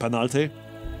gives you a penalty.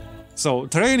 So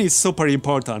terrain is super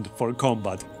important for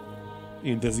combat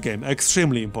in this game,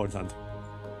 extremely important.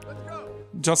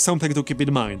 Just something to keep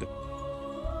in mind.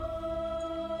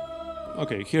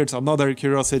 Okay, here's another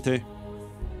curiosity.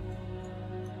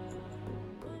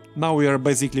 Now we are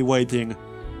basically waiting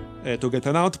to get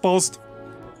an outpost,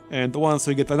 and once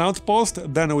we get an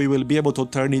outpost, then we will be able to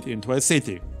turn it into a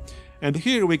city. And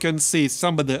here we can see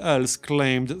somebody else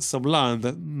claimed some land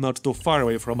not too far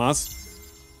away from us,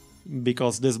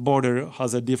 because this border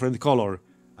has a different color,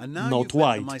 And now not you've met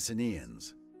white. the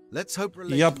Mycenaeans. Let's hope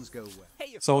relations go well.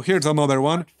 So here's another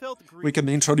one. We can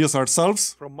introduce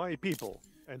ourselves, From my people.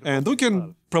 and we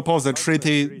can propose a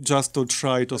treaty just to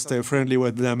try to stay friendly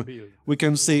with them. We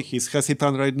can see he's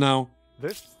hesitant right now,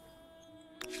 This?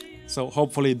 so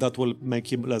hopefully that will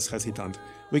make him less hesitant.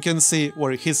 We can see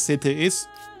where his city is,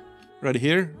 right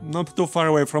here, not too far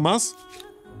away from us.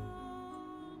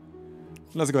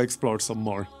 Let's go explore some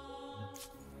more.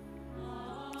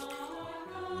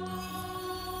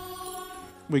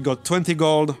 We got 20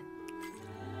 gold.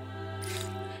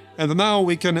 And now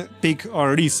we can pick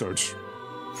our research.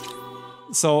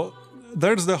 So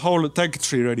there's the whole tech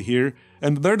tree right here,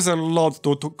 and there's a lot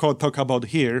to talk about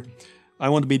here. I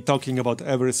won't be talking about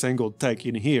every single tech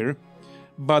in here,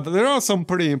 but there are some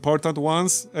pretty important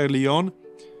ones early on.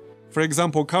 For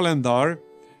example, calendar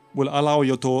will allow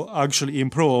you to actually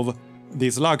improve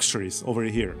these luxuries over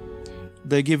here.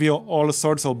 They give you all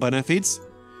sorts of benefits,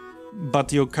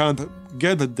 but you can't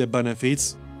get the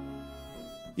benefits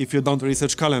if you don't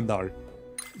research calendar.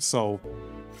 So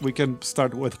we can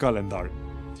start with calendar.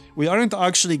 We aren't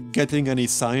actually getting any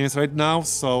science right now,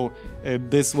 so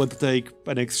this would take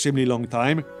an extremely long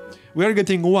time. We are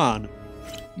getting 1,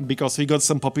 because we got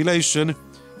some population,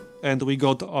 and we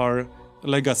got our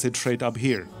legacy trait up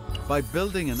here. By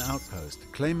building an outpost,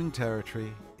 claiming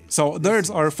territory is So there's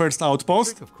our first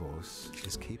outpost. of course,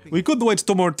 is keeping We could wait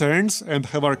 2 more turns and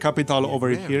have our capital over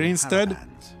rare here instead,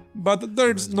 caravans, but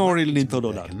there's no real need to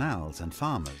do their that. canals and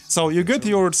farmers. So you get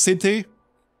your city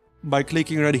by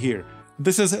clicking right here.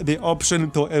 This is the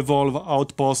option to evolve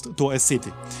outpost to a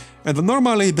city. And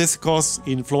normally this costs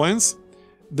influence.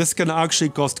 This can actually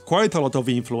cost quite a lot of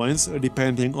influence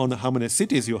depending on how many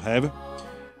cities you have.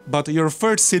 But your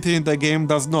first city in the game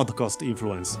does not cost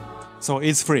influence. So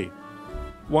it's free.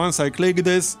 Once I click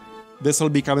this will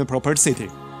become a proper city.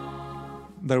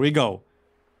 There we go.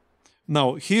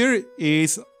 Now here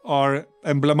is our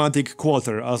emblematic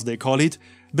quarter, as they call it.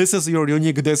 This is your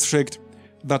unique district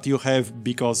that you have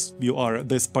because you are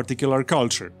this particular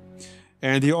culture.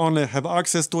 And you only have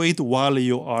access to it while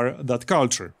you are that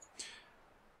culture.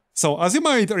 So as you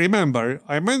might remember,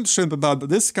 I mentioned that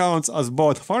this counts as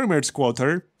both farmer's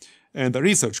quarter and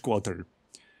research quarter.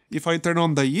 if I turn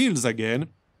on the yields again,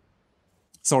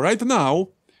 so right now,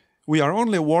 we are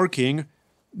only working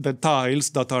the tiles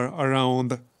that are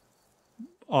around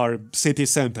our city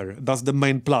center. That's the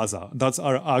main plaza. That's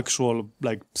our actual,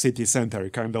 like, city center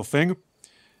kind of thing.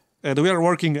 And we are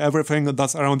working everything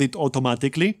that's around it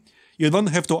automatically. You don't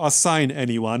have to assign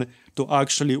anyone to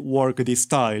actually work these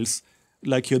tiles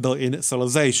like you do in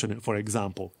Civilization, for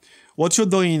example. What you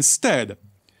do instead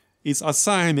is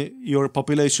assign your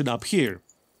population up here.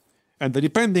 And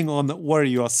depending on where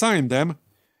you assign them,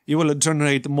 you will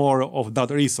generate more of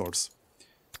that resource.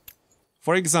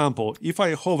 For example, if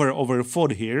I hover over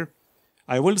food here,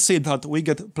 I will see that we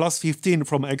get plus 15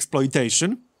 from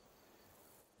exploitation,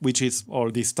 which is all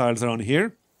these tiles around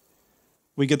here.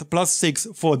 We get plus 6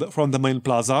 food from the main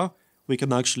plaza. We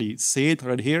can actually see it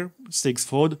right here, 6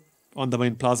 food on the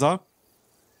main plaza.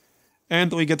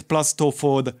 And we get plus 2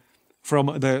 food from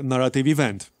the narrative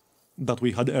event that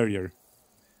we had earlier.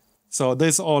 So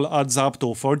this all adds up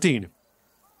to 14.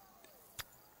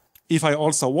 If I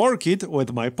also work it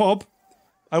with my pop,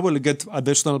 I will get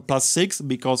additional plus 6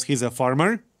 because he's a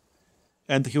farmer,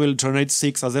 and he will generate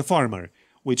 6 as a farmer,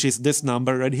 which is this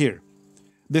number right here.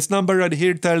 This number right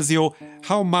here tells you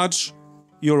how much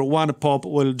your one pop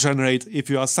will generate if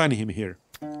you assign him here.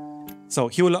 So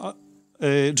he will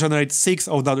generate 6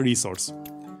 of that resource.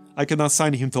 I can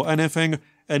assign him to anything,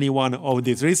 any one of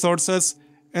these resources,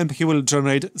 and he will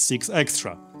generate 6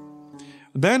 extra.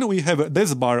 Then we have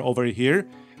this bar over here,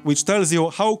 which tells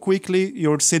you how quickly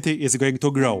your city is going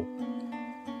to grow.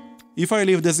 If I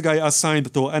leave this guy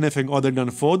assigned to anything other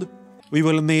than food, we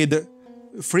will need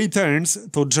 3 turns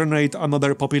to generate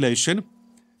another population,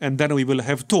 and then we will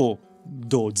have 2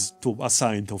 dudes to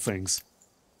assign to things.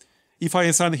 If I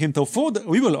assign him to food,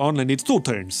 we will only need 2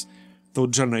 turns to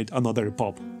generate another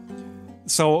pop.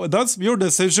 So that's your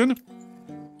decision.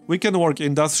 We can work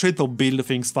industry to build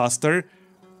things faster,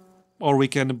 or we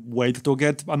can wait to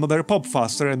get another pop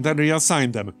faster and then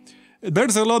reassign them.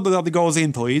 There's a lot that goes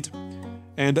into it,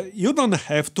 and you don't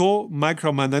have to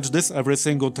micromanage this every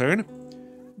single turn,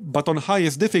 but on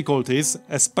highest difficulties,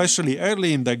 especially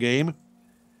early in the game,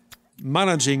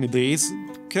 managing these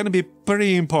can be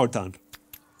pretty important.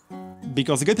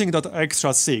 Because getting that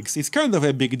extra 6 is kind of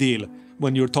a big deal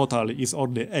when your total is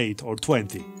only 8 or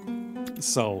 20.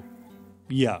 So,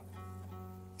 yeah.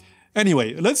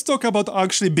 Anyway, let's talk about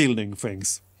actually building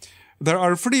things. There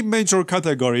are 3 major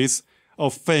categories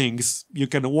of things you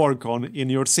can work on in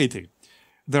your city.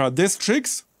 There are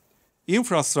districts,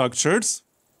 infrastructures,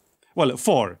 well,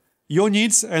 4,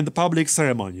 units and public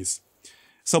ceremonies.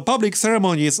 So public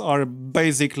ceremonies are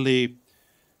basically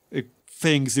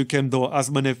things you can do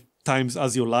as many times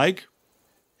as you like,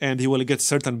 and you will get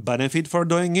certain benefit for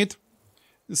doing it.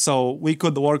 So we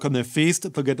could work on a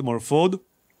feast to get more food.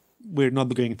 We're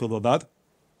not going to do that.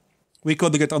 We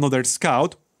could get another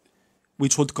scout,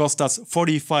 which would cost us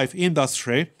 45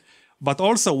 industry, but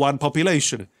also 1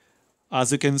 population.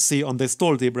 As you can see on this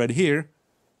tooltip right here,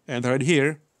 and right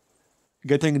here,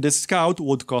 getting this scout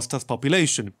would cost us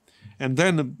population. And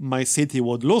then my city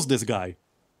would lose this guy,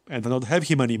 and not have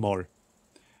him anymore.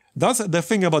 That's the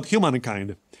thing about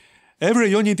Humankind. Every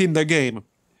unit in the game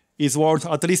is worth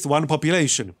at least 1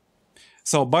 population.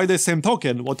 So by the same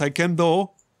token, what I can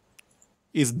do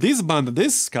is disband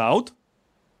this scout,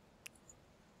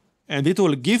 and it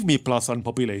will give me +1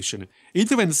 population.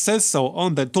 It even says so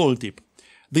on the tooltip.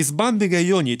 Disbanding a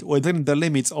unit within the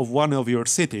limits of one of your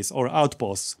cities or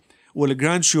outposts will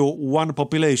grant you 1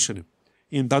 population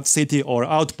in that city or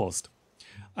outpost.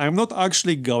 I'm not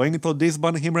actually going to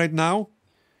disband him right now,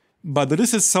 but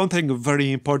this is something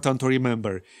very important to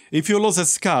remember. If you lose a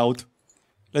scout,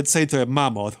 let's say to a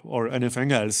Mammoth or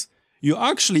anything else, you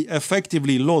actually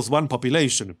effectively lose 1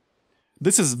 population.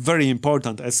 This is very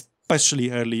important, especially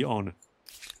early on.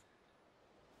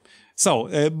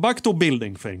 So, back to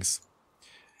building things.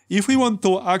 If we want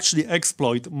to actually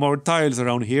exploit more tiles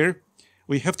around here,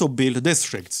 we have to build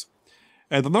districts.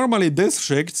 And normally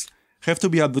districts have to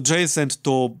be adjacent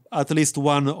to at least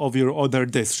one of your other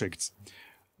districts.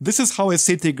 This is how a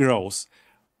city grows.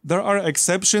 There are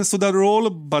exceptions to that rule,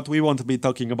 but we won't be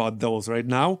talking about those right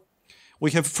now.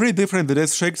 We have 3 different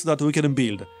districts that we can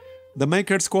build. The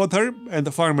Maker's Quarter and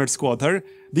the Farmer's Quarter.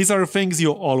 These are things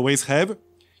you always have.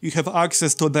 You have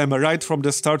access to them right from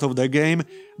the start of the game.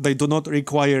 They do not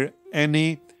require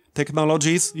any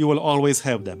technologies. You will always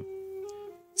have them.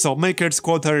 So Maker's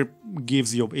Quarter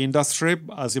gives you industry,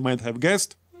 as you might have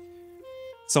guessed.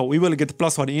 So we will get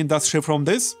 +1 industry from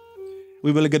this.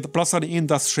 We will get +1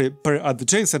 industry per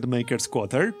adjacent Maker's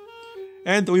Quarter.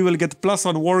 And we will get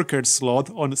 +1 worker slot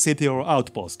on city or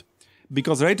outpost.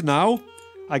 Because right now,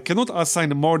 I cannot assign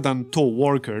more than 2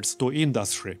 workers to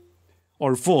industry,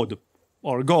 or food,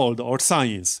 or gold, or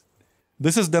science.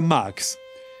 This is the max.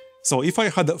 So if I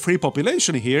had 3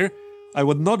 population here, I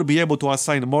would not be able to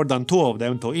assign more than 2 of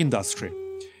them to industry.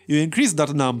 You increase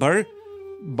that number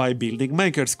by building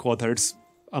makers' quarters,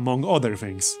 among other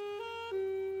things.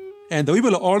 And we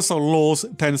will also lose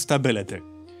 10 stability.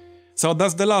 So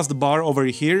that's the last bar over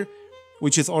here,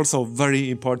 which is also very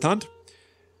important.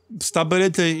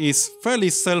 Stability is fairly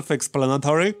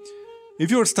self-explanatory.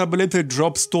 If your stability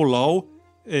drops too low,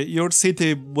 your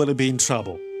city will be in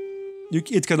trouble.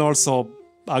 It can also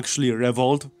actually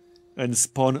revolt and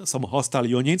spawn some hostile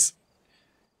units.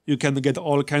 You can get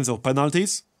all kinds of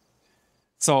penalties.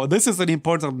 So this is an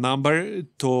important number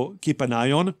to keep an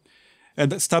eye on.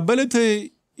 And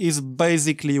stability is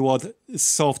basically what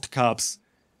soft caps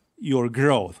your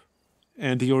growth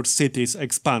and your city's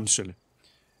expansion.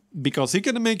 Because you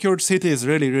can make your cities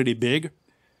really, really big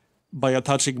by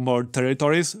attaching more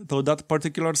territories to that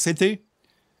particular city.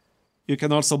 You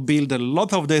can also build a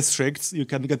lot of districts, you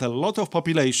can get a lot of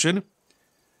population,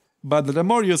 but the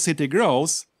more your city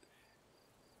grows,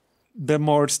 the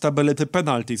more stability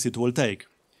penalties it will take.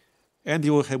 And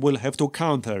you will have to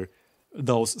counter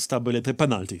those stability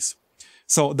penalties.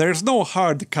 So there's no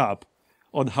hard cap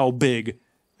on how big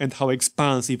and how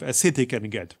expansive a city can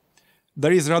get.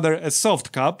 There is rather a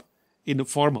soft cap in the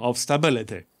form of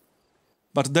stability.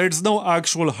 But there's no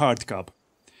actual hard cap.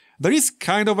 There is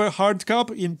kind of a hard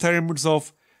cap in terms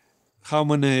of how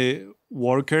many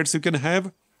workers you can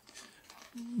have,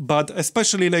 but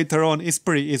especially later on it's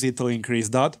pretty easy to increase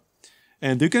that.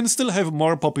 And you can still have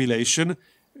more population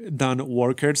than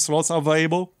worker slots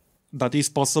available, that is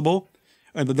possible,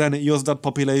 and then use that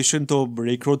population to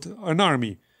recruit an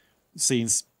army,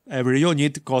 since every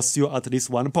unit costs you at least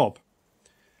 1 pop.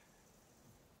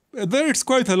 There's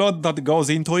quite a lot that goes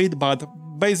into it, but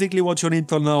basically what you need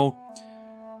to know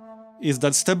is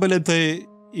that stability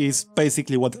is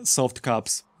basically what soft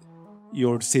caps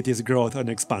your city's growth and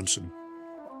expansion.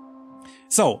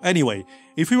 So, anyway,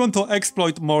 if we want to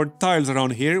exploit more tiles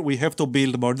around here, we have to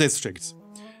build more districts.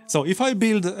 So if I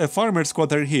build a farmer's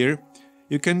quarter here,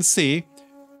 you can see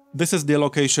this is the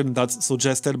location that's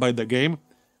suggested by the game.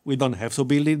 We don't have to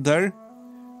build it there.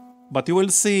 But you will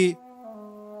see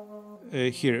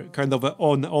here kind of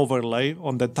an overlay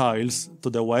on the tiles to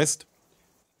the west.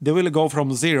 They will go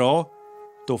from 0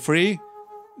 to 3,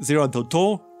 0 to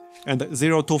 2, and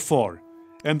 0 to 4.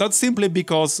 And that's simply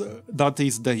because that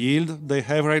is the yield they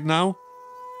have right now.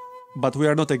 But we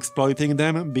are not exploiting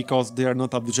them because they are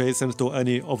not adjacent to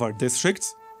any of our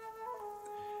districts.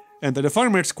 And the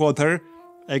farmer's quarter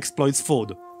exploits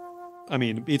food. I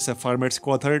mean, it's a farmer's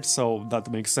quarter, so that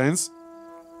makes sense.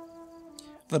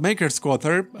 The maker's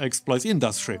quarter exploits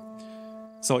industry.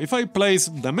 So if I place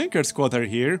the maker's quarter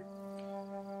here,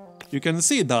 you can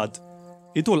see that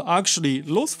it will actually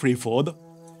lose free food,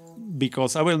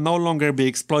 because I will no longer be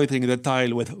exploiting the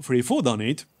tile with free food on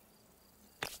it,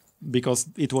 because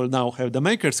it will now have the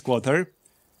maker's quarter,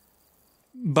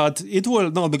 but it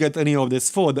will not get any of this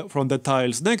food from the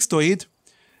tiles next to it,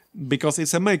 because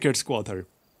it's a maker's quarter.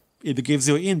 It gives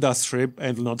you industry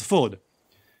and not food.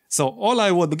 So all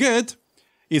I would get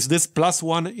is this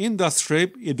 +1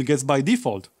 industry it gets by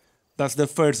default. That's the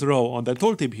first row on the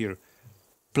tooltip here.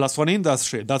 +1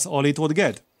 industry, that's all it would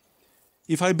get.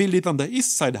 If I build it on the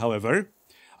east side, however,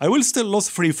 I will still lose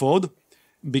free food,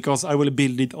 because I will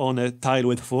build it on a tile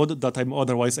with food that I'm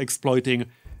otherwise exploiting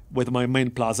with my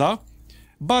main plaza,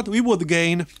 but we would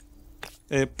gain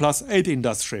a +8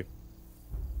 industry,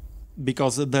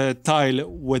 because the tile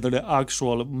with the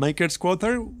actual maker's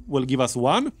quarter will give us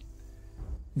 1,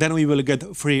 then we will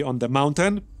get 3 on the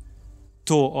mountain,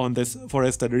 2 on this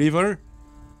forested river,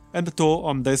 and 2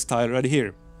 on this tile right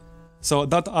here. So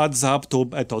that adds up to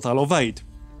a total of 8.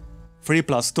 3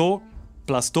 plus 2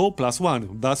 plus 2 plus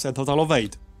 1, that's a total of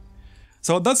 8.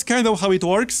 So that's kind of how it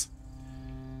works.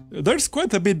 There's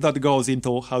quite a bit that goes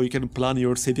into how you can plan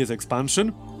your city's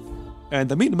expansion,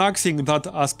 and min-maxing that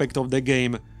aspect of the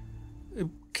game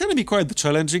can be quite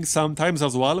challenging sometimes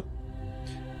as well.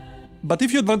 But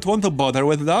if you don't want to bother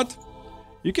with that,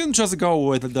 you can just go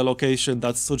with the location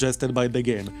that's suggested by the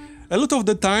game. A lot of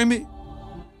the time,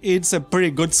 it's a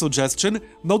pretty good suggestion,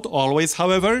 not always,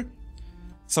 however.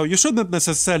 So you shouldn't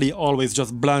necessarily always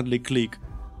just blindly click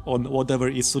on whatever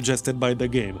is suggested by the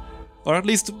game. Or at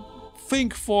least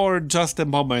think for just a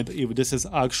moment if this is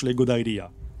actually a good idea.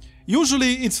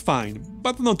 Usually it's fine,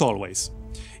 but not always.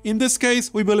 In this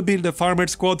case, we will build a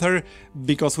farmer's quarter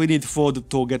because we need food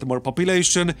to get more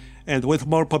population, and with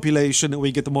more population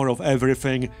we get more of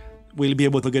everything. We'll be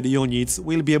able to get units,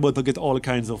 we'll be able to get all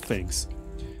kinds of things.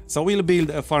 So we'll build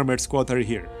a farmer's quarter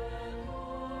here.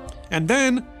 And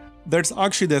then there's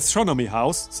actually the astronomy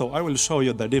house, so I will show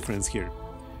you the difference here.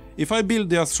 If I build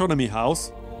the astronomy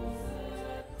house,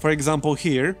 for example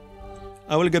here,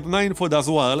 I will get 9 food as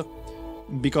well,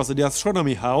 because the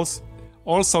astronomy house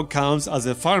also counts as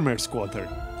a farmer's quarter.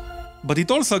 But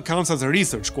it also counts as a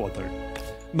research quarter.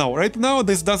 Now, right now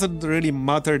this doesn't really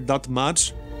matter that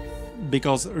much,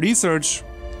 because research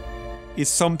is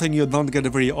something you don't get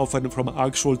very often from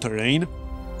actual terrain.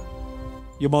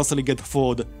 You mostly get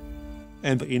food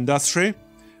and industry.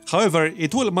 However,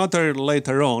 it will matter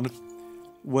later on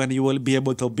when you will be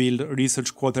able to build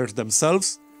research quarters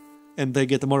themselves, and they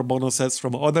get more bonuses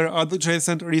from other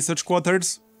adjacent research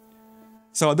quarters.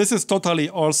 So this is totally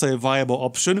also a viable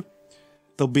option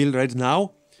to build right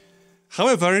now.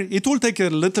 However, it will take a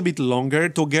little bit longer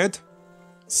to get,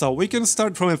 so we can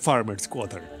start from a farmer's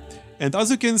quarter. And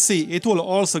as you can see, it will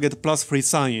also get +3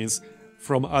 science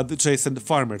from adjacent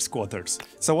farmer's quarters.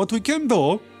 So what we can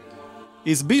do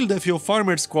is build a few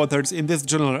farmer's quarters in this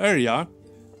general area,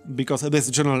 because this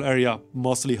general area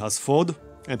mostly has food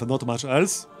and not much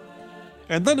else.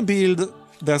 And then build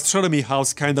the astronomy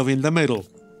house kind of in the middle,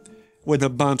 with a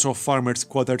bunch of farmers'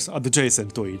 quarters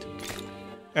adjacent to it.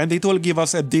 And it will give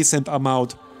us a decent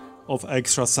amount of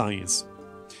extra science.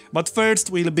 But first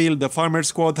we'll build the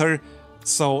farmer's quarter,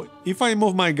 so if I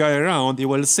move my guy around, you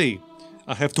will see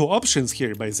I have two options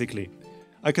here basically.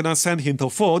 I can assign him to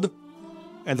food,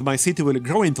 and my city will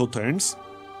grow in 2 turns,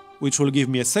 which will give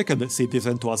me a second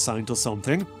citizen to assign to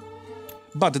something.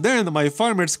 But then my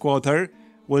farmer's quarter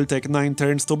will take 9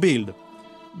 turns to build,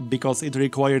 because it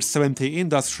requires 70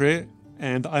 industry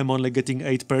and I'm only getting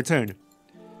 8 per turn.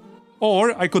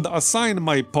 Or I could assign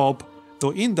my pop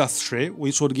to industry,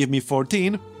 which would give me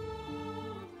 14,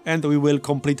 and we will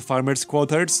complete farmer's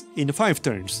quarters in 5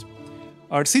 turns.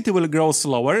 Our city will grow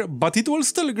slower, but it will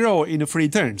still grow in 3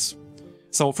 turns.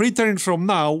 So 3 turns from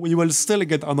now we will still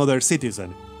get another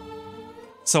citizen.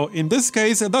 So in this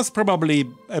case that's probably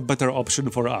a better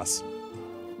option for us,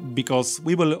 because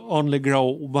we will only grow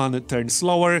 1 turn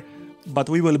slower, but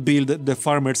we will build the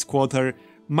farmer's quarter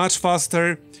much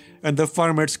faster, and the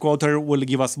farmer's quarter will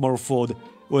give us more food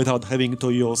without having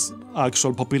to use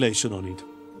actual population on it.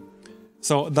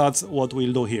 So that's what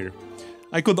we'll do here.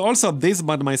 I could also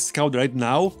disband my scout right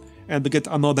now and get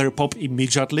another pop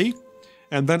immediately,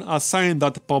 and then assign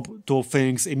that pop to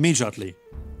things immediately.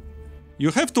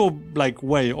 You have to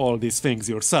weigh all these things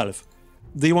yourself.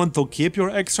 Do you want to keep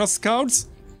your extra scouts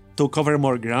to cover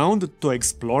more ground, to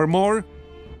explore more,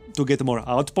 to get more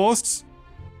outposts,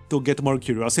 to get more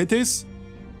curiosities?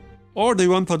 Or do you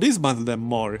want to disband them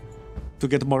more, to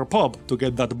get more pop, to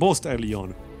get that boost early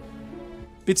on?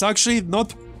 It's actually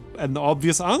not an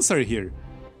obvious answer here.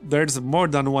 There's more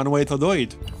than one way to do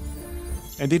it.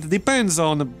 And it depends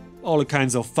on all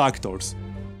kinds of factors.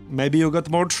 Maybe you got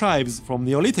more tribes from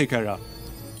Neolithic Era,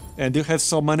 and you have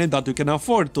so many that you can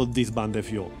afford to disband a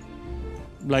few.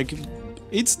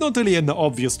 It's not really an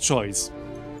obvious choice.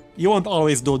 You won't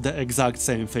always do the exact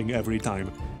same thing every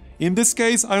time. In this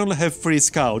case, I only have 3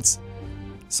 scouts,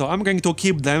 so I'm going to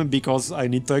keep them because I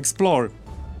need to explore.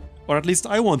 Or at least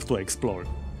I want to explore.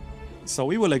 So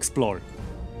we will explore.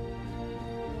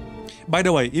 By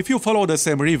the way, if you follow the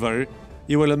same river,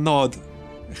 you will not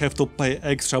have to pay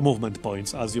extra movement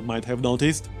points, as you might have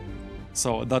noticed.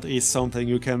 So that is something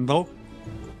you can do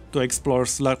to explore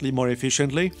slightly more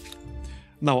efficiently.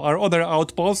 Now our other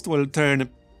outpost will turn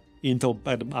into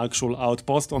an actual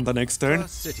outpost on the next turn.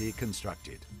 City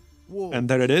constructed. Walls, and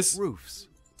there it is. Roofs.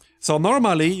 So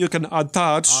normally you can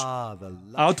attach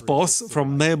outposts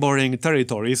from neighboring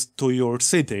territories to your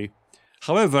city.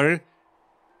 However,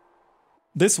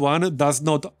 this one does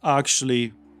not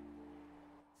actually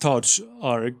touch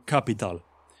our capital.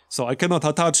 So I cannot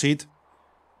attach it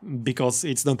because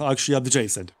it's not actually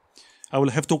adjacent. I will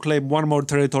have to claim 1 more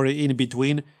territory in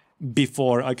between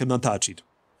before I can attach it.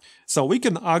 So we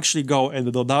can actually go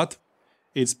and do that.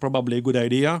 It's probably a good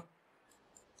idea.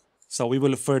 So we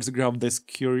will first grab this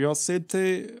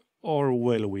curiosity, or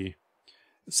will we?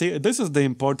 See, this is the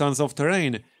importance of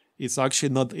terrain. It's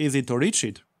actually not easy to reach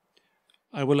it.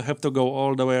 I will have to go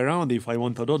all the way around if I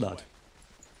want to do that.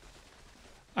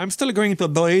 I'm still going to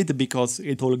do it because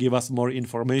it will give us more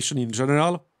information in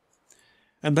general.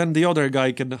 And then the other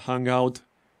guy can hang out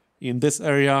in this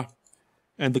area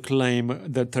and claim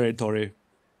the territory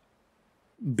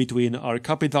between our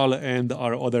capital and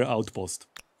our other outpost.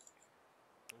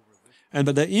 And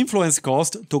the influence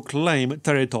cost to claim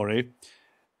territory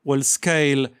will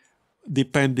scale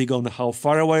depending on how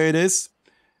far away it is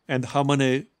and how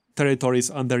many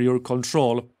territories under your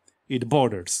control it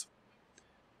borders.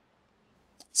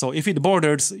 So if it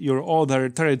borders your other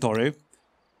territory,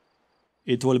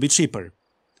 it will be cheaper.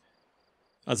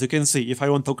 As you can see, if I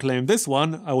want to claim this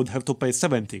one, I would have to pay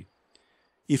 70.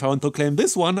 If I want to claim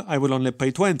this one, I will only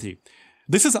pay 20.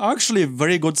 This is actually a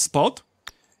very good spot.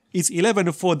 It's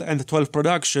 11 food and 12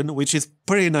 production, which is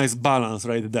pretty nice balance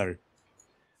right there.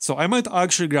 So I might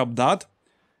actually grab that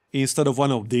instead of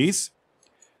one of these.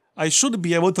 I should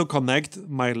be able to connect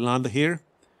my land here,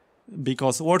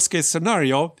 because worst case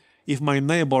scenario, if my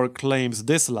neighbor claims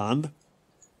this land,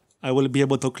 I will be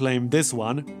able to claim this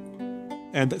one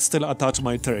and still attach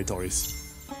my territories.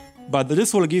 But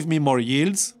this will give me more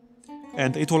yields,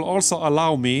 and it will also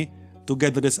allow me to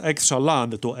get this extra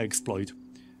land to exploit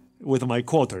with my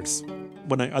quarters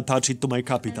when I attach it to my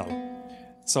capital.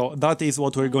 So that is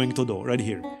what we're going to do right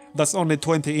here. That's only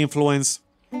 20 influence,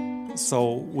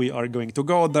 so we are going to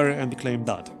go there and claim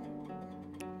that.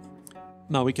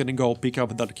 Now we can go pick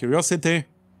up that curiosity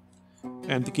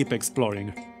and keep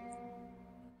exploring.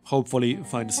 Hopefully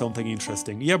find something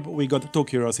interesting. Yep, we got 2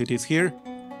 curiosities here.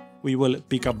 We will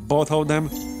pick up both of them.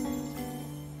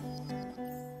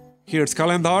 Here's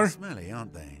calendar. Smelly,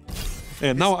 aren't they?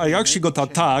 And now I actually got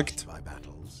attacked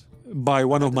by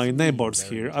one of my neighbors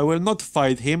here. I will not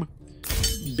fight him,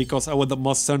 because I would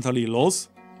most certainly lose.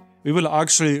 We will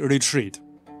actually retreat.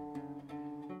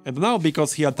 And now,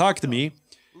 because he attacked me,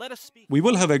 we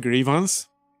will have a grievance.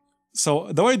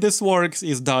 So the way this works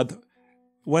is that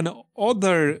when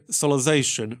other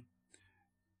civilization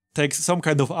takes some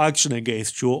kind of action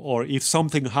against you, or if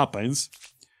something happens,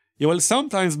 you will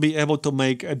sometimes be able to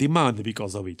make a demand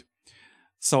because of it.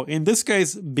 So in this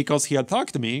case, because he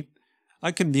attacked me,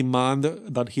 I can demand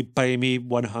that he pay me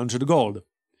 100 gold.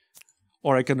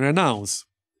 Or I can renounce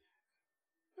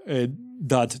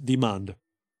that demand.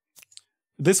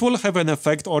 This will have an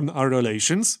effect on our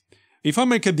relations. If I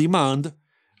make a demand,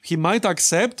 he might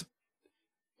accept,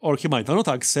 or he might not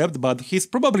accept, but he's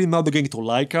probably not going to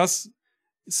like us,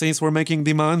 since we're making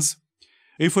demands.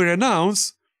 If we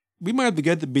renounce, we might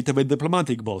get a bit of a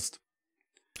diplomatic boost.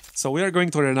 So we are going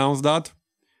to renounce that,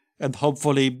 and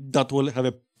hopefully that will have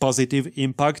a positive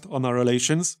impact on our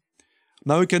relations.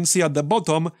 Now you can see at the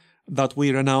bottom that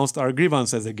we renounced our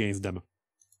grievances against them.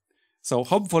 So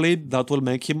hopefully that will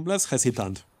make him less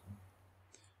hesitant.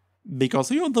 Because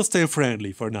we want to stay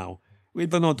friendly for now. We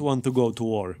do not want to go to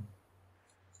war.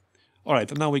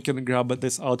 Alright, now we can grab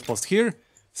this outpost here.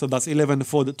 So that's 11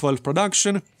 food, 12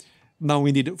 production. Now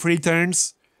we need 3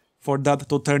 turns for that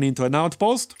to turn into an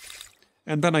outpost.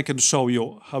 And then I can show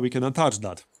you how we can attach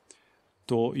that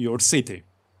to your city.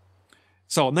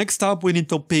 So next up we need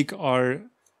to pick our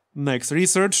next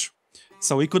research.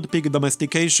 So we could pick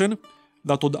domestication.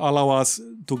 That would allow us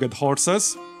to get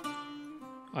horses.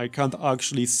 I can't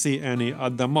actually see any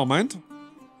at the moment.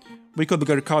 We could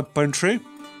get carpentry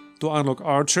to unlock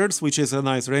archers, which is a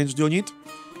nice ranged unit.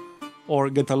 Or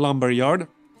get a lumber yard.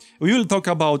 We will talk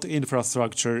about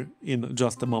infrastructure in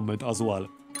just a moment as well.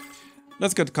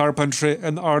 Let's get carpentry.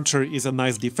 An archer is a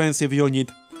nice defensive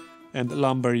unit, and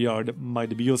lumber yard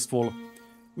might be useful.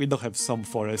 We do have some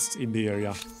forests in the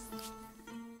area.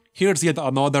 Here's yet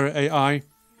another AI.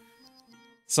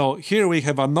 So here we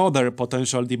have another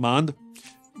potential demand,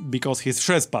 because he's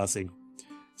trespassing.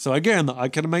 So again, I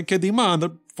can make a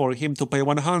demand for him to pay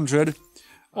 100,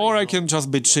 or I can just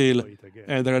be chill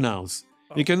and renounce.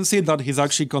 You can see that he's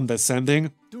actually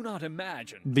condescending,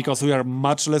 because we are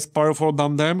much less powerful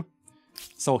than them.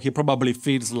 So he probably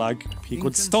feels like he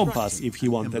could stomp us if he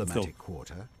wanted to.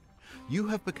 You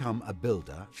have become a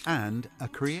builder and a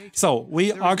creator. So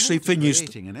we actually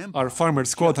finished our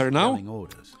farmer's quarter now.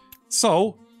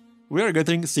 So we are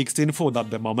getting 16 food at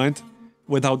the moment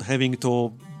without having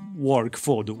to work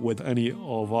food with any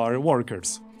of our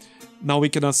workers. Now we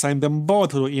can assign them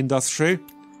both to industry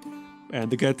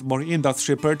and get more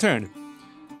industry per turn.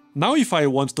 Now if I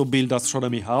want to build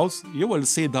astronomy house, you will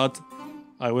see that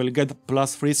I will get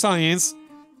 +3 science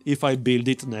if I build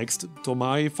it next to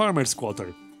my farmer's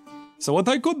quarter. So what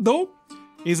I could do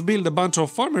is build a bunch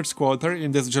of farmer's quarter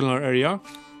in this general area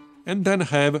and then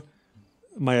have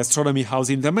my astronomy house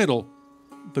in the middle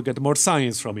to get more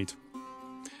science from it.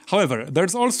 However,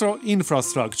 there's also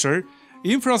infrastructure.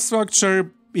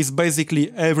 Infrastructure is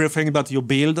basically everything that you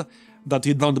build that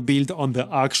you don't build on the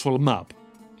actual map.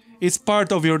 It's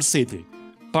part of your city,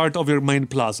 part of your main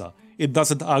plaza. It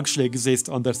doesn't actually exist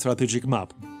on the strategic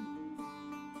map,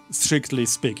 strictly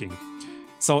speaking.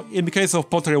 So in the case of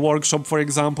pottery workshop, for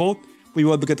example, we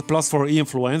would get +4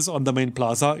 influence on the main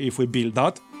plaza if we build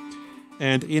that.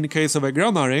 And in case of a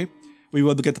granary, we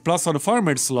would get +1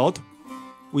 farmer slot,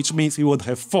 which means we would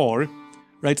have 4.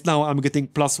 Right now I'm getting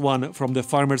 +1 from the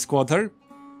farmer's quarter,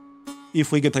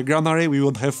 If we get a granary, we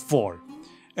would have 4.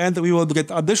 And we would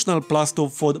get additional +2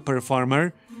 food per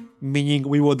farmer, meaning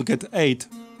we would get 8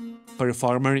 per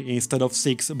farmer instead of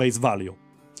 6 base value.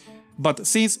 But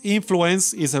since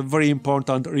influence is a very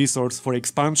important resource for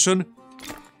expansion,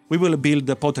 we will build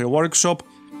the Potter Workshop,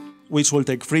 which will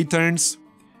take 3 turns.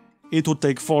 It would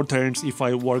take 4 turns if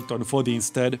I worked on food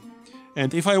instead.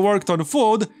 And if I worked on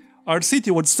food, our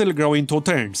city would still grow in 2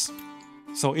 turns.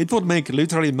 So it would make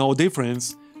literally no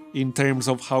difference in terms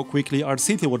of how quickly our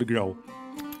city would grow.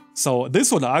 So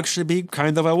this would actually be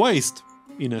kind of a waste,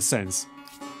 in a sense.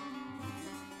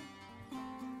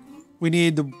 We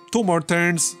need 2 more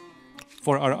turns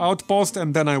for our outpost,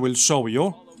 and then I will show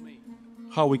you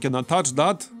how we can attach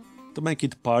that to make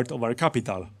it part of our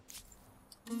capital.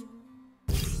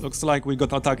 Looks like we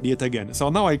got attacked yet again. So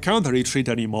now I can't retreat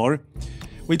anymore,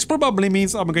 which probably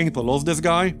means I'm going to lose this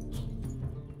guy.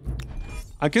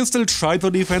 I can still try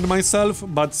to defend myself,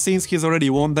 but since he's already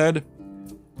wounded,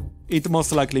 it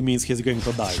most likely means he's going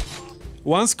to die.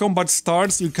 Once combat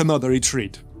starts, you cannot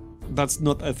retreat. That's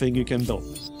not a thing you can do.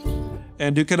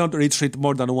 And you cannot retreat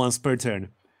more than once per turn.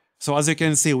 So as you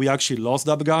can see, we actually lost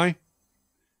that guy.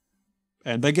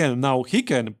 And again, now he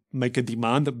can make a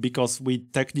demand because we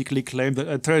technically claimed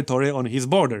a territory on his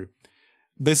border.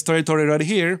 This territory right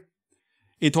here,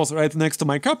 it was right next to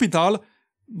my capital,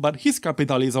 but his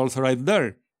capital is also right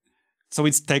there. So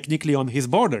it's technically on his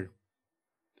border.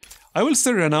 I will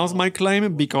still renounce my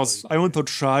claim because I want to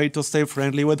try to stay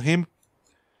friendly with him.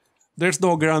 There's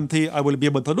no guarantee I will be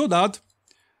able to do that,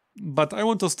 but I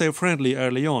want to stay friendly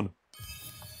early on.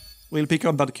 We'll pick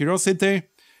up that Curiosity,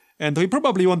 and we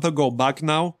probably want to go back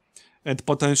now and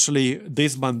potentially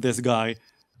disband this guy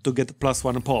to get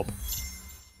 +1 pop.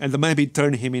 And maybe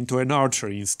turn him into an archer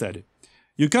instead.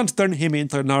 You can't turn him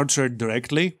into an archer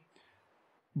directly,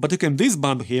 but you can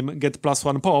disband him, get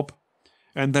 +1 pop,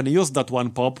 and then use that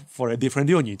 1 pop for a different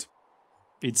unit.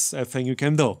 It's a thing you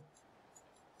can do.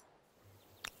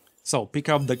 So pick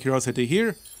up the Curiosity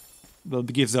here,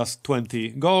 that gives us 20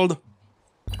 gold.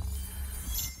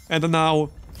 And now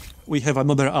we have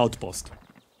another outpost.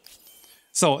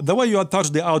 So the way you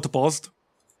attach the outpost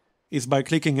is by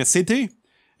clicking a city,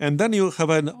 and then you have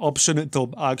an option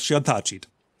to actually attach it.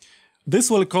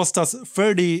 This will cost us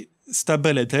 30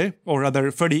 stability, or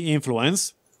rather 30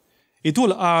 influence. It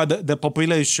will add the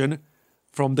population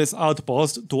from this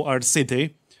outpost to our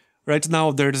city. Right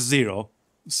now there's 0,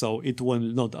 so it will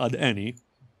not add any.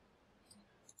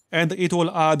 And it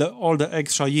will add all the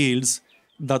extra yields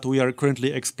that we are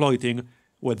currently exploiting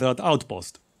with that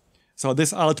outpost. So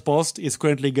this outpost is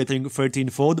currently getting 13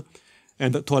 food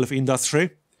and 12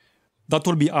 industry. That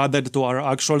will be added to our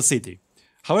actual city.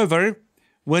 However,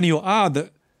 when you add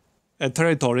a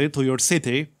territory to your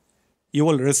city, you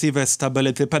will receive a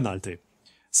stability penalty.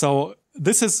 So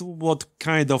this is what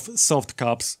kind of soft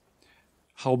caps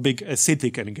how big a city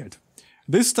can get.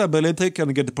 This stability can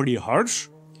get pretty harsh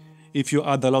if you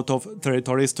add a lot of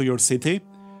territories to your city,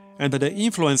 and the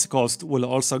influence cost will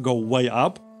also go way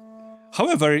up.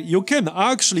 However, you can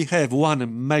actually have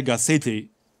 1 mega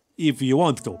city if you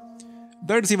want to.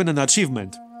 There's even an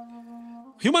achievement.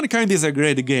 Humankind is a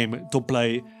great game to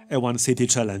play a 1 city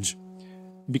challenge,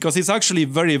 because it's actually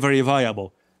very, very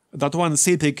viable. That 1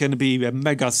 city can be a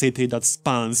mega city that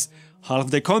spans half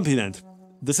the continent.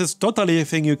 This is totally a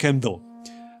thing you can do.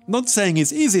 Not saying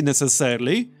it's easy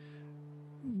necessarily,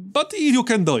 but you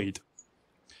can do it.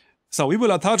 So we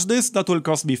will attach this, that will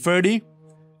cost me 30,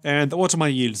 and watch my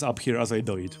yields up here as I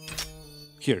do it.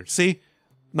 Here, see?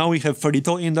 Now we have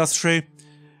 32 industry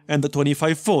and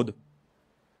 25 food.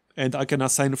 And I can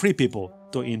assign 3 people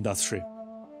to industry.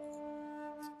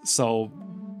 So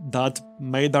that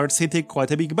made our city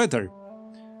quite a bit better.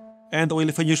 And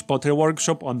we'll finish Potter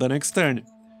Workshop on the next turn.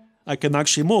 I can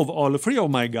actually move all 3 of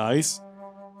my guys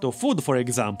to food, for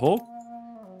example.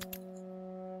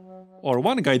 Or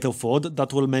 1 guy to food,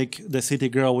 that will make the city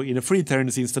grow in 3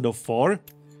 turns instead of 4.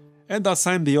 And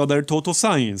assign the other 2 to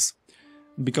science.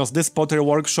 Because this Potter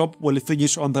Workshop will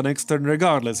finish on the next turn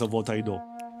regardless of what I do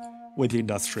with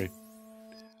industry.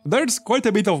 There's quite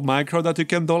a bit of micro that you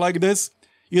can do like this.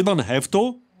 You don't have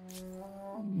to,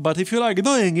 but if you like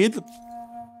doing it,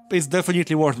 it's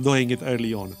definitely worth doing it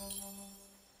early on.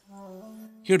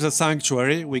 Here's a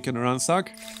sanctuary we can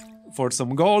ransack for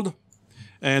some gold,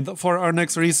 and for our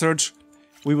next research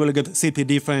we will get city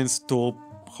defense to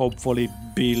hopefully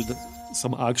build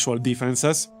some actual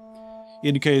defenses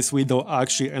in case we do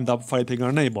actually end up fighting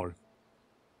our neighbor.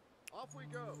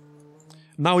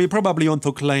 Now we probably want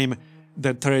to claim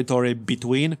the territory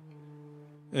between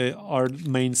our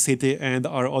main city and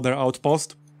our other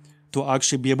outpost to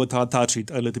actually be able to attach it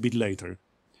a little bit later.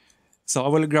 So I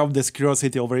will grab this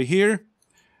Curiosity over here,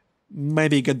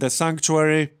 maybe get the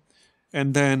Sanctuary,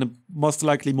 and then most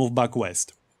likely move back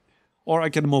west. Or I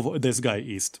can move this guy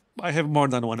east. I have more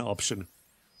than one option.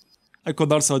 I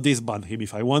could also disband him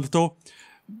if I want to.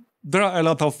 There are a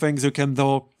lot of things you can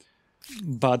do,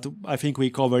 but I think we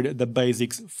covered the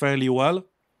basics fairly well.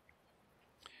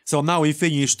 So now we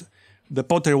finished the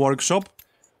Pottery Workshop.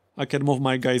 I can move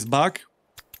my guys back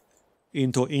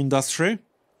into Industry.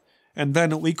 And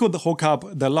then we could hook up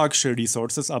the luxury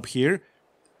resources up here.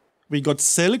 We got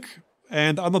Silk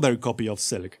and another copy of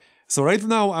Silk. So right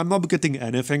now I'm not getting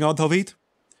anything out of it,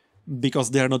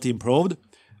 because they are not improved.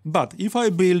 But if I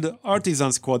build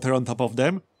Artisan's Quarter on top of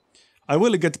them, I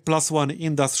will get +1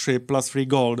 Industry, +3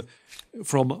 gold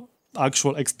from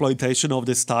actual exploitation of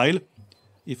this tile.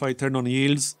 If I turn on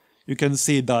yields, you can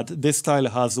see that this tile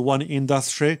has 1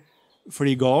 Industry,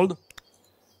 3 gold.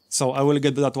 So I will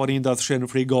get that 1 Industry and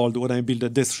 3 gold when I build a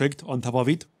district on top of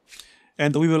it.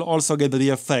 And we will also get the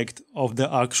effect of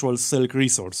the actual Silk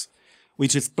resource,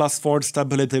 which is +4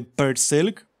 stability per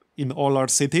Silk in all our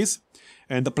cities,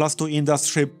 and +2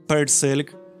 Industry per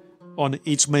Silk on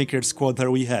each Maker's Quarter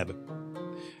we have.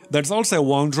 There's also a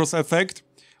Wondrous effect,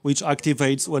 which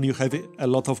activates when you have a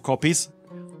lot of copies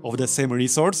of the same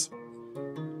resource,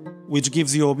 which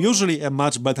gives you usually a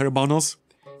much better bonus.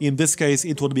 In this case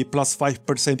it would be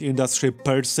 +5% Industry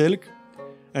per Silk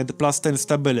and +10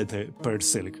 stability per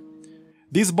Silk.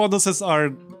 These bonuses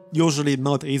are usually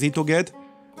not easy to get,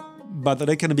 but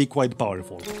they can be quite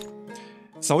powerful.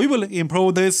 So we will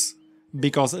improve this,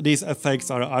 because these effects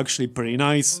are actually pretty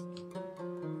nice.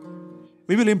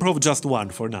 We will improve just one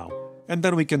for now, and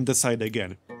then we can decide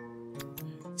again.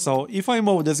 So if I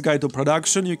move this guy to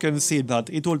production, you can see that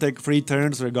it will take 3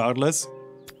 turns regardless.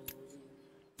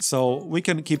 So we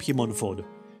can keep him on food.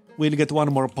 We'll get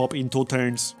 1 more pop in 2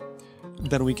 turns,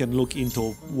 then we can look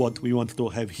into what we want to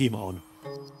have him on.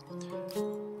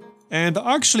 And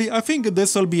actually, I think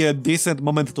this will be a decent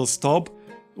moment to stop.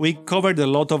 We covered a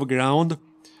lot of ground.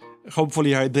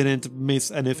 Hopefully I didn't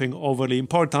miss anything overly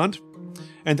important.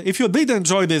 And if you did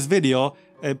enjoy this video,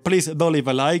 please do leave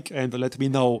a like and let me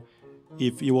know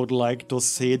if you would like to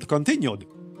see it continued.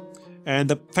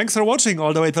 And thanks for watching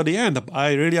all the way to the end.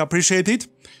 I really appreciate it.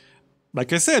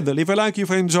 Like I said, leave a like if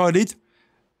you enjoyed it.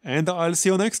 And I'll see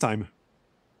you next time.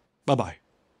 Bye bye.